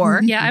noise war.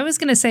 Yeah, I was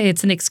going to say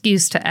it's an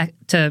excuse to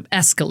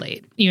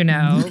escalate, you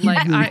know,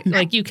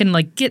 like you can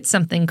like get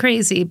something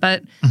crazy,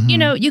 but you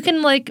know, you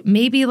can like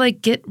maybe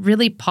like get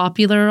really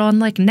popular on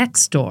like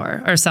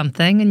Nextdoor or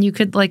something, and you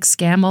could like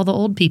scam all the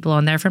old people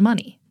on there for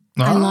money.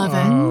 I love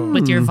it.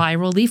 With your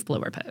viral leaf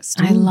blower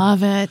post. I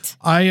love it.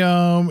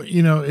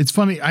 You know, it's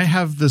funny. I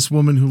have this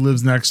woman who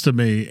lives next to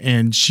me,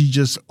 and she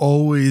just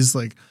always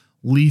like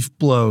leaf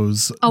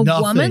blows. A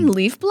woman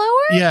leaf blower?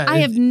 Yeah.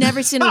 I have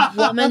never seen a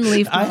woman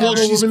leaf blower. Well,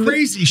 she's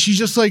crazy. She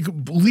just like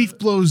leaf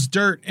blows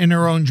dirt in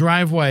her own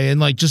driveway and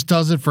like just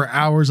does it for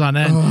hours on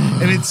end.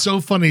 And it's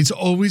so funny. It's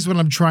always when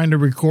I'm trying to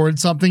record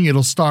something,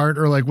 it'll start,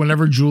 or like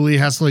whenever Julie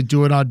has to like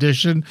do an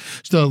audition,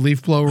 the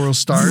leaf blower will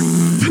start.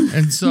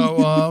 And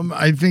so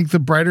I think the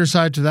brighter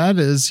side to that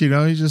is, you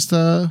know, you just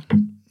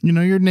you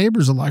know, your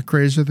neighbor's a lot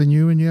crazier than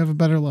you, and you have a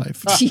better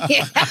life.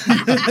 Yeah.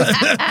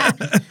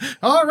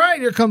 All right,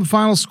 here come the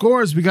final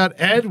scores. We got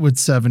Ed with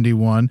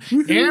 71,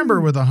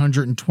 Amber with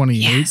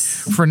 128,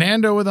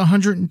 Fernando with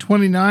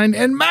 129,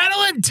 and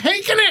Madeline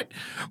taking it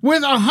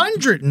with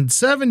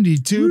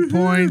 172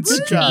 points.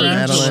 Good job,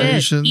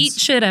 Madeline. Eat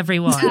shit,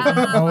 everyone.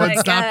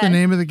 It's not the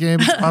name of the game.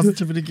 It's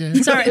Positivity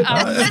Game. Sorry,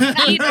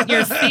 eat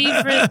your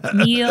favorite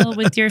meal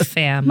with your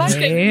family. My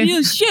favorite meal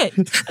is shit.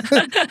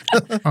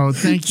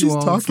 Thank you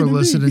all for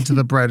listening to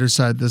the brighter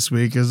side this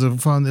week. It was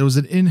fun. It was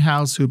an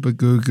in-house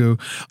Hoopagoogoo.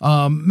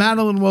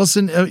 Madeline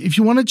Wilson, if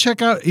you want to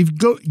check out,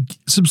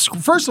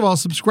 first of all,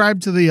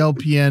 subscribe to the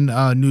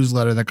LPN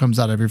newsletter that comes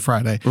out every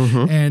Friday.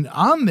 And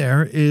on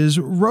there is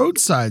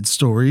Roadside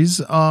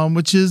Stories,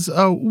 which is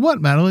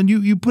what, Madeline?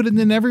 You put it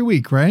in every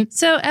week, right?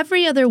 So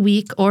every other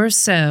week or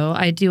so,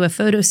 I do a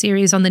photo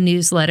series on the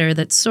newsletter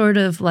that's sort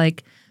of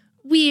like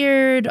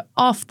weird,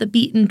 off the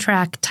beaten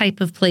track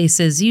type of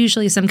places,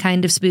 usually some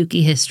kind of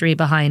spooky history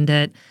behind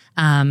it.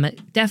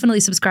 Definitely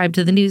subscribe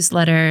to the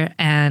newsletter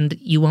and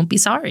you won't be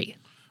sorry.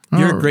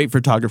 You're a great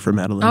photographer,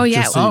 Madeline. Oh,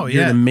 yeah.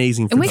 You're an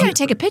amazing photographer. And we got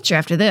to take a picture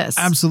after this.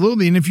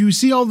 Absolutely. And if you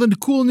see all the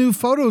cool new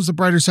photos the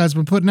Brighter Side's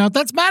been putting out,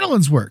 that's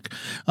Madeline's work.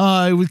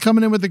 We're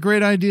coming in with the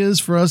great ideas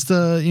for us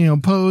to, you know,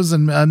 pose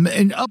and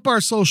up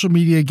our social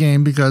media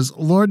game, because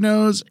Lord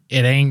knows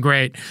it ain't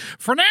great.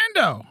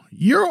 Fernando,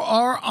 you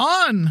are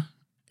on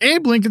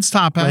Abe Lincoln's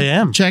Top Hat. I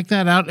am. Check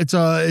that out. It's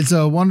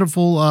a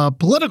wonderful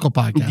political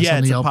podcast. Yeah,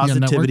 on the it's a LPN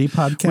positivity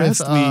network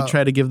podcast. We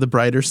try to give the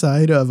brighter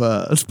side of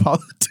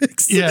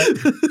politics. Yeah.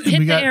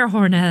 Hit the air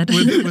horn, Ed.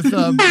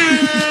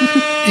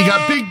 You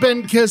got Big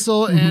Ben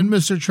Kissel and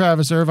Mr.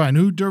 Travis Irvine,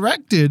 who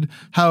directed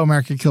How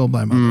America Killed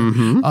My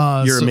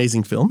Mother. Your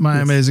amazing film. My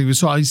amazing.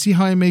 So you see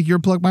how I make your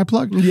plug my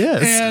plug?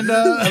 Yes. And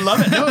I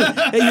love it.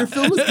 Hey, your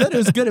film was good. It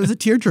was good. It was a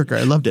tearjerker.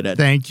 I loved it, Ed.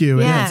 Thank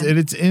you. Yeah. And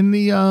it's in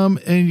the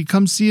and you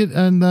come see it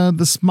in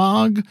the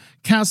Smog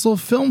Castle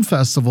Film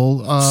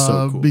Festival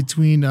So cool.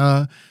 between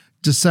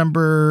between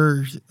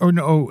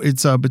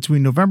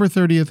November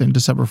 30th and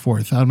December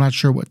 4th. I'm not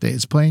sure what day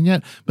it's playing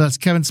yet, but that's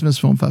Kevin Smith's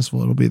Film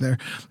Festival. It'll be there.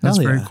 That's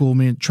very cool.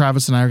 Me and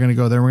Travis and I are going to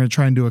go there. We're going to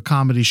try and do a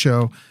comedy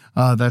show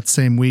that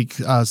same week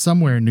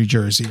somewhere in New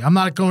Jersey. I'm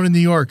not going to New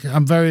York.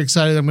 I'm very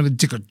excited. I'm going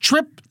to take a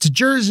trip to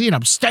Jersey, and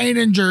I'm staying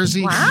in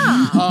Jersey.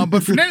 Wow.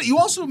 But Fernando, you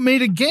also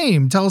made a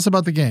game. Tell us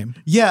about the game.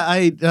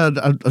 Yeah,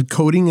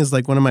 coding is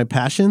like one of my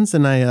passions,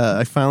 and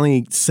I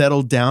finally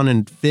settled down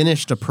and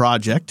finished a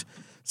project.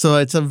 So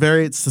it's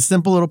a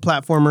simple little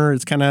platformer.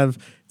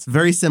 It's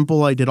very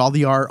simple. I did all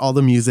the art, all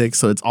the music,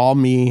 so it's all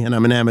me, and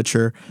I'm an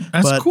amateur.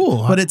 That's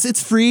cool. But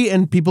it's free,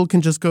 and people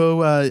can just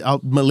go.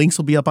 My links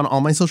will be up on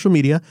all my social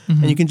media,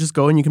 and you can just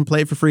go and you can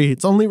play it for free.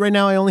 It's only right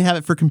now. I only have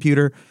it for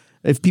computer.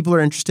 If people are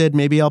interested,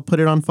 maybe I'll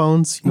put it on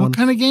phones. What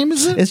kind of game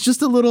is it? It's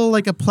just a little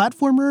like a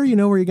platformer,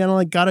 where you're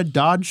gotta gotta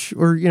dodge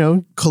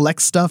or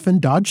collect stuff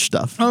and dodge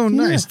stuff. Oh,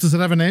 nice. Does it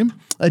have a name?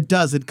 It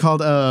does. It's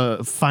called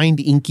Find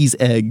Inky's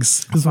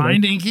Eggs.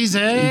 Find Inky's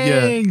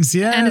Eggs,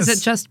 yes. And is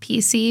it just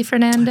PC,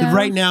 Fernando?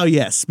 Right now,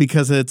 yes,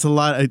 because it's a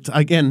lot.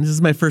 Again, this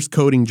is my first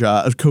coding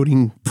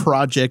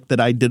project that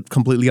I did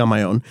completely on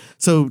my own.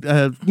 So,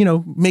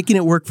 making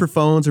it work for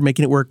phones or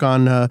making it work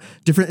on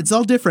different, it's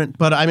all different,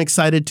 but I'm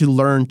excited to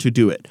learn to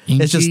do it.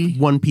 Inky it's just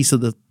one piece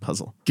of the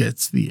puzzle.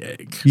 Gets the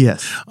egg.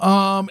 Yes.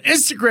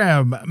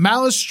 Instagram,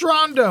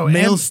 Malestronando.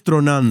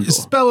 Malestronando.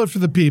 Spell it for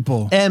the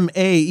people.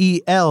 Malestronando.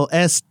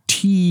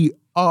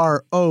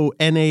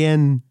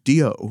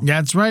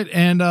 That's right.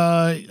 And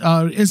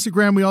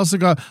Instagram, we also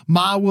got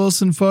Ma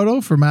Wilson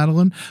Photo for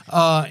Madeline,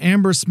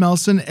 Amber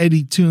Smelson,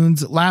 Eddie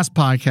Tunes, Last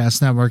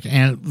Podcast Network,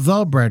 and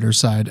The Brighter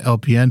Side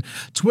LPN.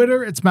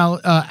 Twitter, it's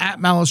at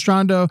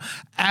Malestrondo,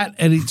 at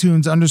Eddie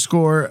Tunes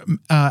 _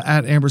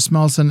 at Amber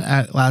Smelson,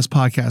 at Last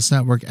Podcast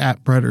Network,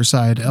 at Brighter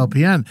Side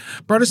LPN.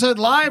 Brighter Side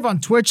Live on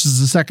Twitch is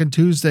the second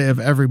Tuesday of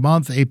every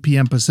month, 8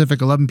 p.m.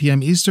 Pacific, 11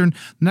 p.m. Eastern.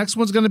 Next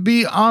one's going to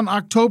be on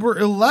October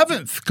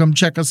 11th. Come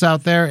check us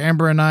out there.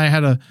 Amber and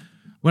I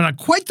went on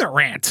quite the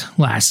rant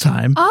last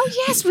time. Oh,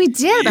 yes, we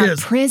did. About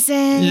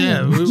prison.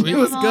 Yeah, it was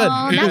good.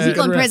 Not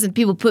people in prison.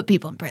 People put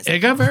people in prison. It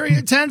got very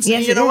intense.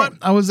 Yes, you know what?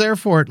 I was there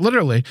for it,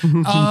 literally.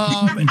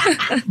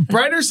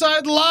 Brighter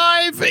Side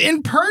Live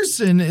in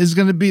person is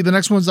going to be, the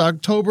next one's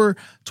October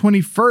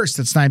 21st.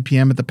 It's 9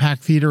 p.m. at the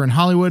Pack Theater in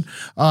Hollywood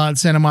on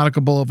Santa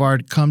Monica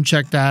Boulevard. Come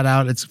check that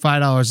out. It's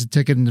 $5 a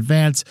ticket in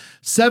advance,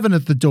 $7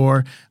 at the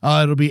door.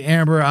 It'll be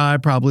Amber, I,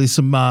 probably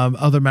some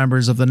other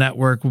members of the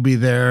network will be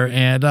there.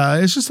 And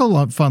it's just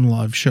a fun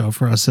live show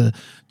for us to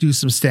do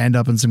some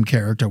stand-up and some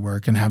character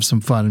work and have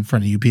some fun in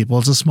front of you people.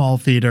 It's a small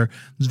theater.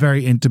 It's a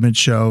very intimate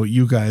show.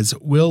 You guys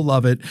will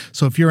love it.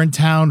 So if you're in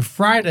town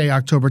Friday,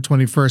 October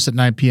 21st at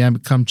 9 p.m.,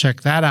 come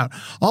check that out.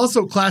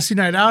 Also, Classy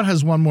Night Out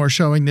has one more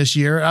showing this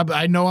year.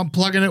 I know I'm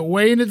plugging it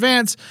way in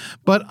advance,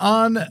 but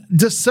on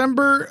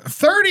December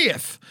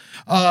 30th,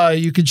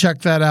 you can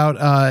check that out,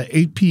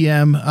 8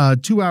 p.m.,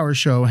 2-hour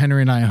show.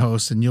 Henry and I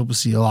host, and you'll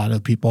see a lot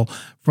of people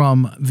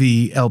from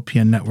the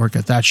LPN network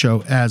at that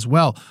show as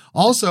well.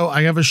 Also,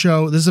 I have a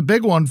show. This is a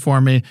big one for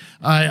me.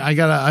 I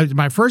got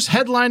my first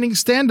headlining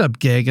stand-up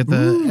gig at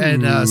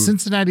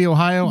Cincinnati,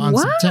 Ohio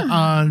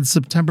on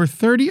September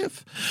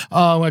 30th.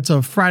 It's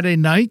a Friday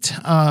night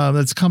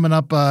that's coming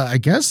up, I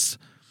guess,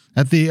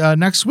 at the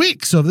next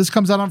week. So if this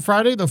comes out on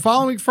Friday, the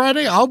following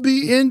Friday, I'll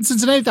be in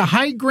Cincinnati at the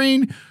High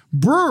Grain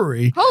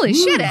Brewery. Holy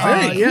shit,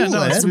 Ed. Yeah, no,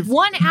 that's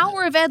 1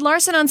 hour of Ed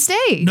Larson on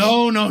stage.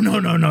 No.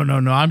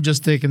 I'm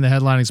just taking the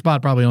headlining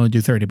spot. Probably only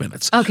do 30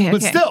 minutes. Okay.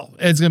 But still,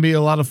 it's going to be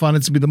a lot of fun.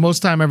 It's going to be the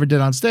most time I ever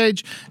did on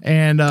stage.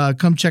 And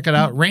come check it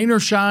out. Rain or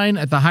Shine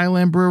at the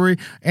Highland Brewery.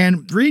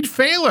 And Reed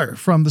Failer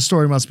from The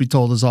Story Must Be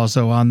Told is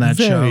also on that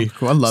show. Very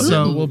cool. I love it.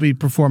 So we'll be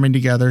performing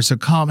together. So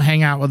come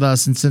hang out with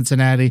us in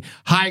Cincinnati.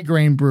 High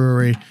Grain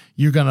Brewery.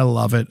 You're going to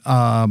love it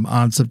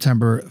on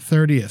September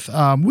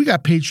 30th. We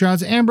got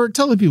Patreons. Amber,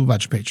 tell the people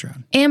about your Patreon.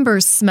 Amber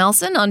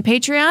Smelson on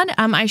Patreon.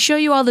 I show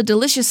you all the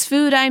delicious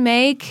food I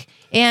make.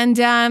 And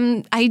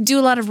I do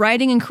a lot of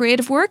writing and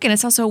creative work, and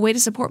it's also a way to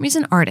support me as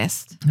an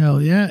artist.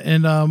 Hell yeah.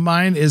 And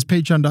mine is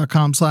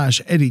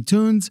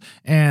patreon.com/EddieTunes,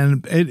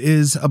 and it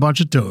is a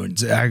bunch of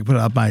tunes. I put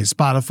up my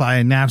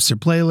Spotify and Napster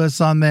playlists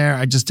on there.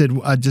 I just did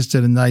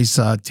a nice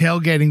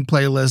tailgating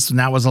playlist, and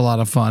that was a lot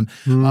of fun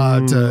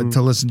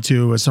to listen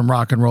to some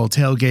rock and roll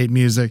tailgate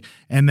music.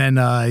 And then,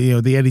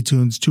 the Eddie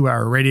Tunes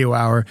 2-hour radio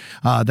hour,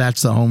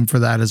 that's the home for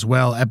that as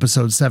well.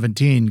 Episode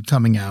 17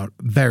 coming out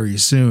very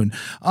soon.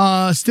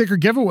 Sticker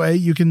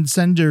giveaway. You can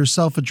send your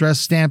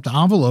self-addressed stamped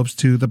envelopes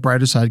to the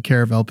Brighter Side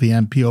care of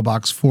LPN, P.O.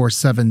 Box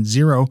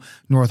 470,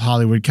 North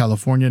Hollywood,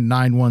 California,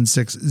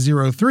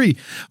 91603.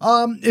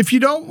 If you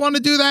don't want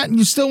to do that and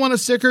you still want a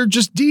sticker,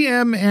 just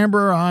DM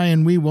Amber or I,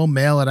 and we will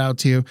mail it out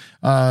to you.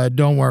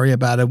 Don't worry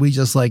about it. We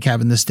just like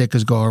having the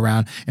stickers go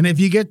around. And if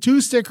you get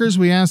 2 stickers,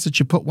 we ask that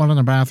you put one in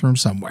the bathroom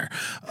somewhere.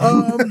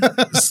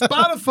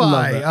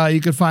 Spotify.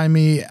 You can find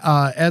me,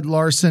 Ed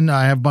Larson.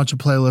 I have a bunch of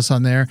playlists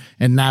on there.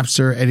 And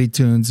Napster, Eddie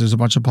Tunes. There's a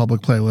bunch of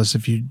public playlists.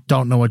 If you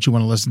don't know what you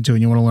want to listen to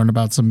and you want to learn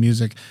about some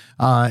music,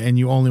 and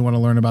you only want to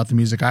learn about the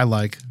music I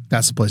like,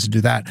 that's the place to do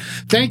that.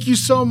 Thank you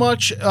so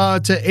much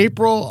to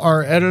April,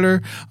 our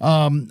editor,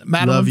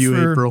 Madeline, love you,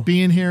 for April,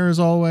 being here as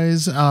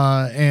always,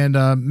 and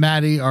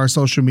Maddie, our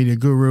social media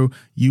guru.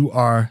 You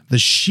are the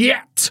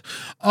shit.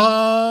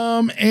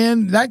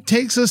 And that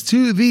takes us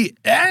to the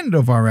end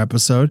of our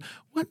episode.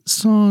 What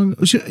song?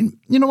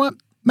 You know what,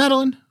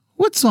 Madeline?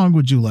 What song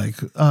would you like?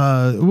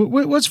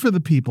 What's for the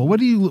people? What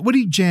do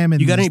you jam in?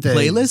 You got any days?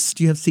 playlists?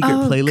 Do you have secret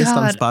playlists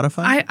on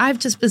Spotify? I've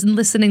just been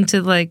listening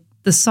to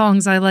the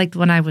songs I liked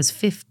when I was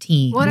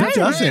 15. What Who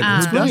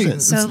doesn't?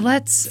 So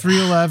let's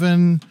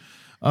 311,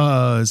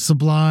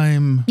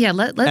 Sublime. Yeah,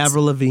 let's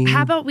Avril Lavigne.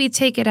 How about we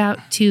take it out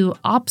to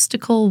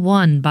Obstacle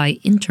 1 by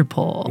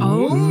Interpol?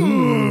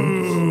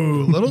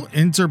 Ooh, little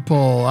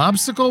Interpol.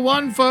 Obstacle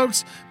 1,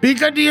 folks. Be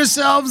good to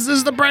yourselves. This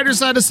is the Brighter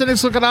Side of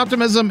Cynics Look at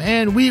Optimism,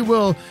 and we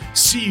will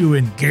see you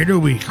in Gator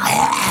Week.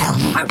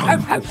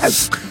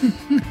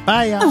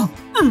 Bye, y'all.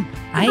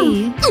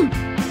 Bye.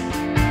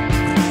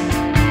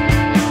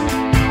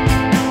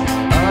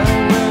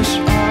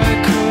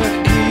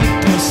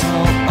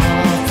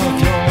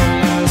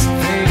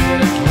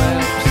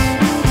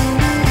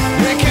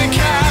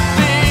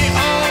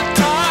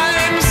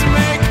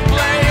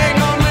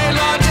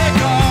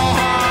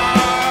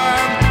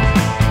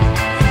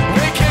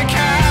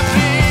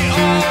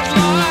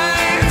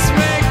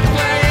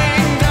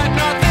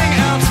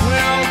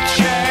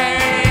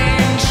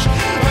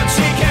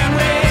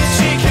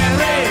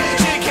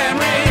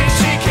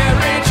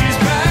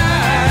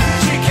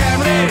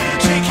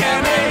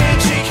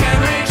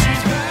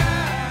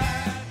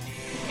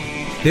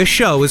 This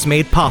show is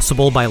made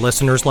possible by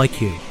listeners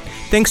like you.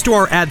 Thanks to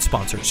our ad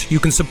sponsors,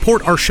 you can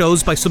support our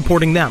shows by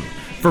supporting them.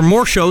 For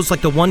more shows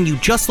like the one you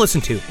just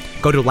listened to,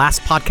 go to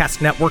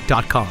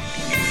lastpodcastnetwork.com.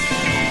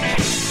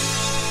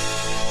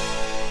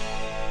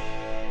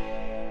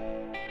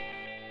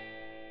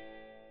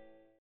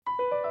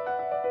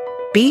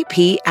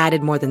 BP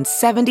added more than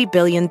 $70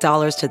 billion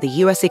to the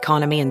U.S.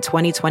 economy in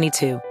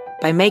 2022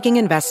 by making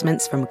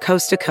investments from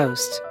coast to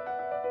coast.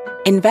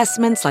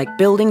 Investments like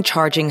building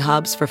charging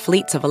hubs for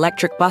fleets of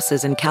electric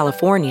buses in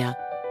California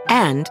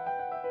and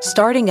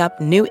starting up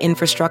new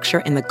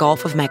infrastructure in the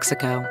Gulf of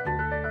Mexico.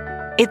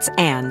 It's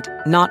and,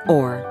 not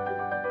or.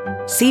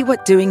 See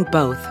what doing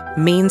both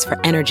means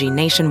for energy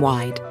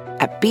nationwide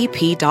at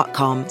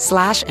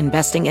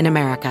bp.com/investing in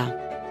America.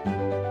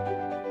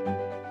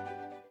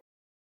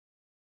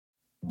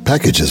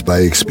 Packages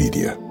by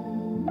Expedia.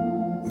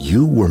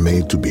 You were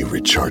made to be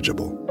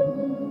rechargeable.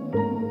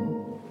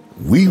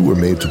 We were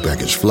made to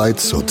package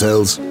flights,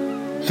 hotels,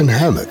 and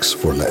hammocks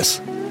for less.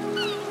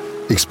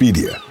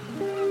 Expedia.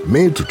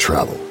 Made to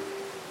travel.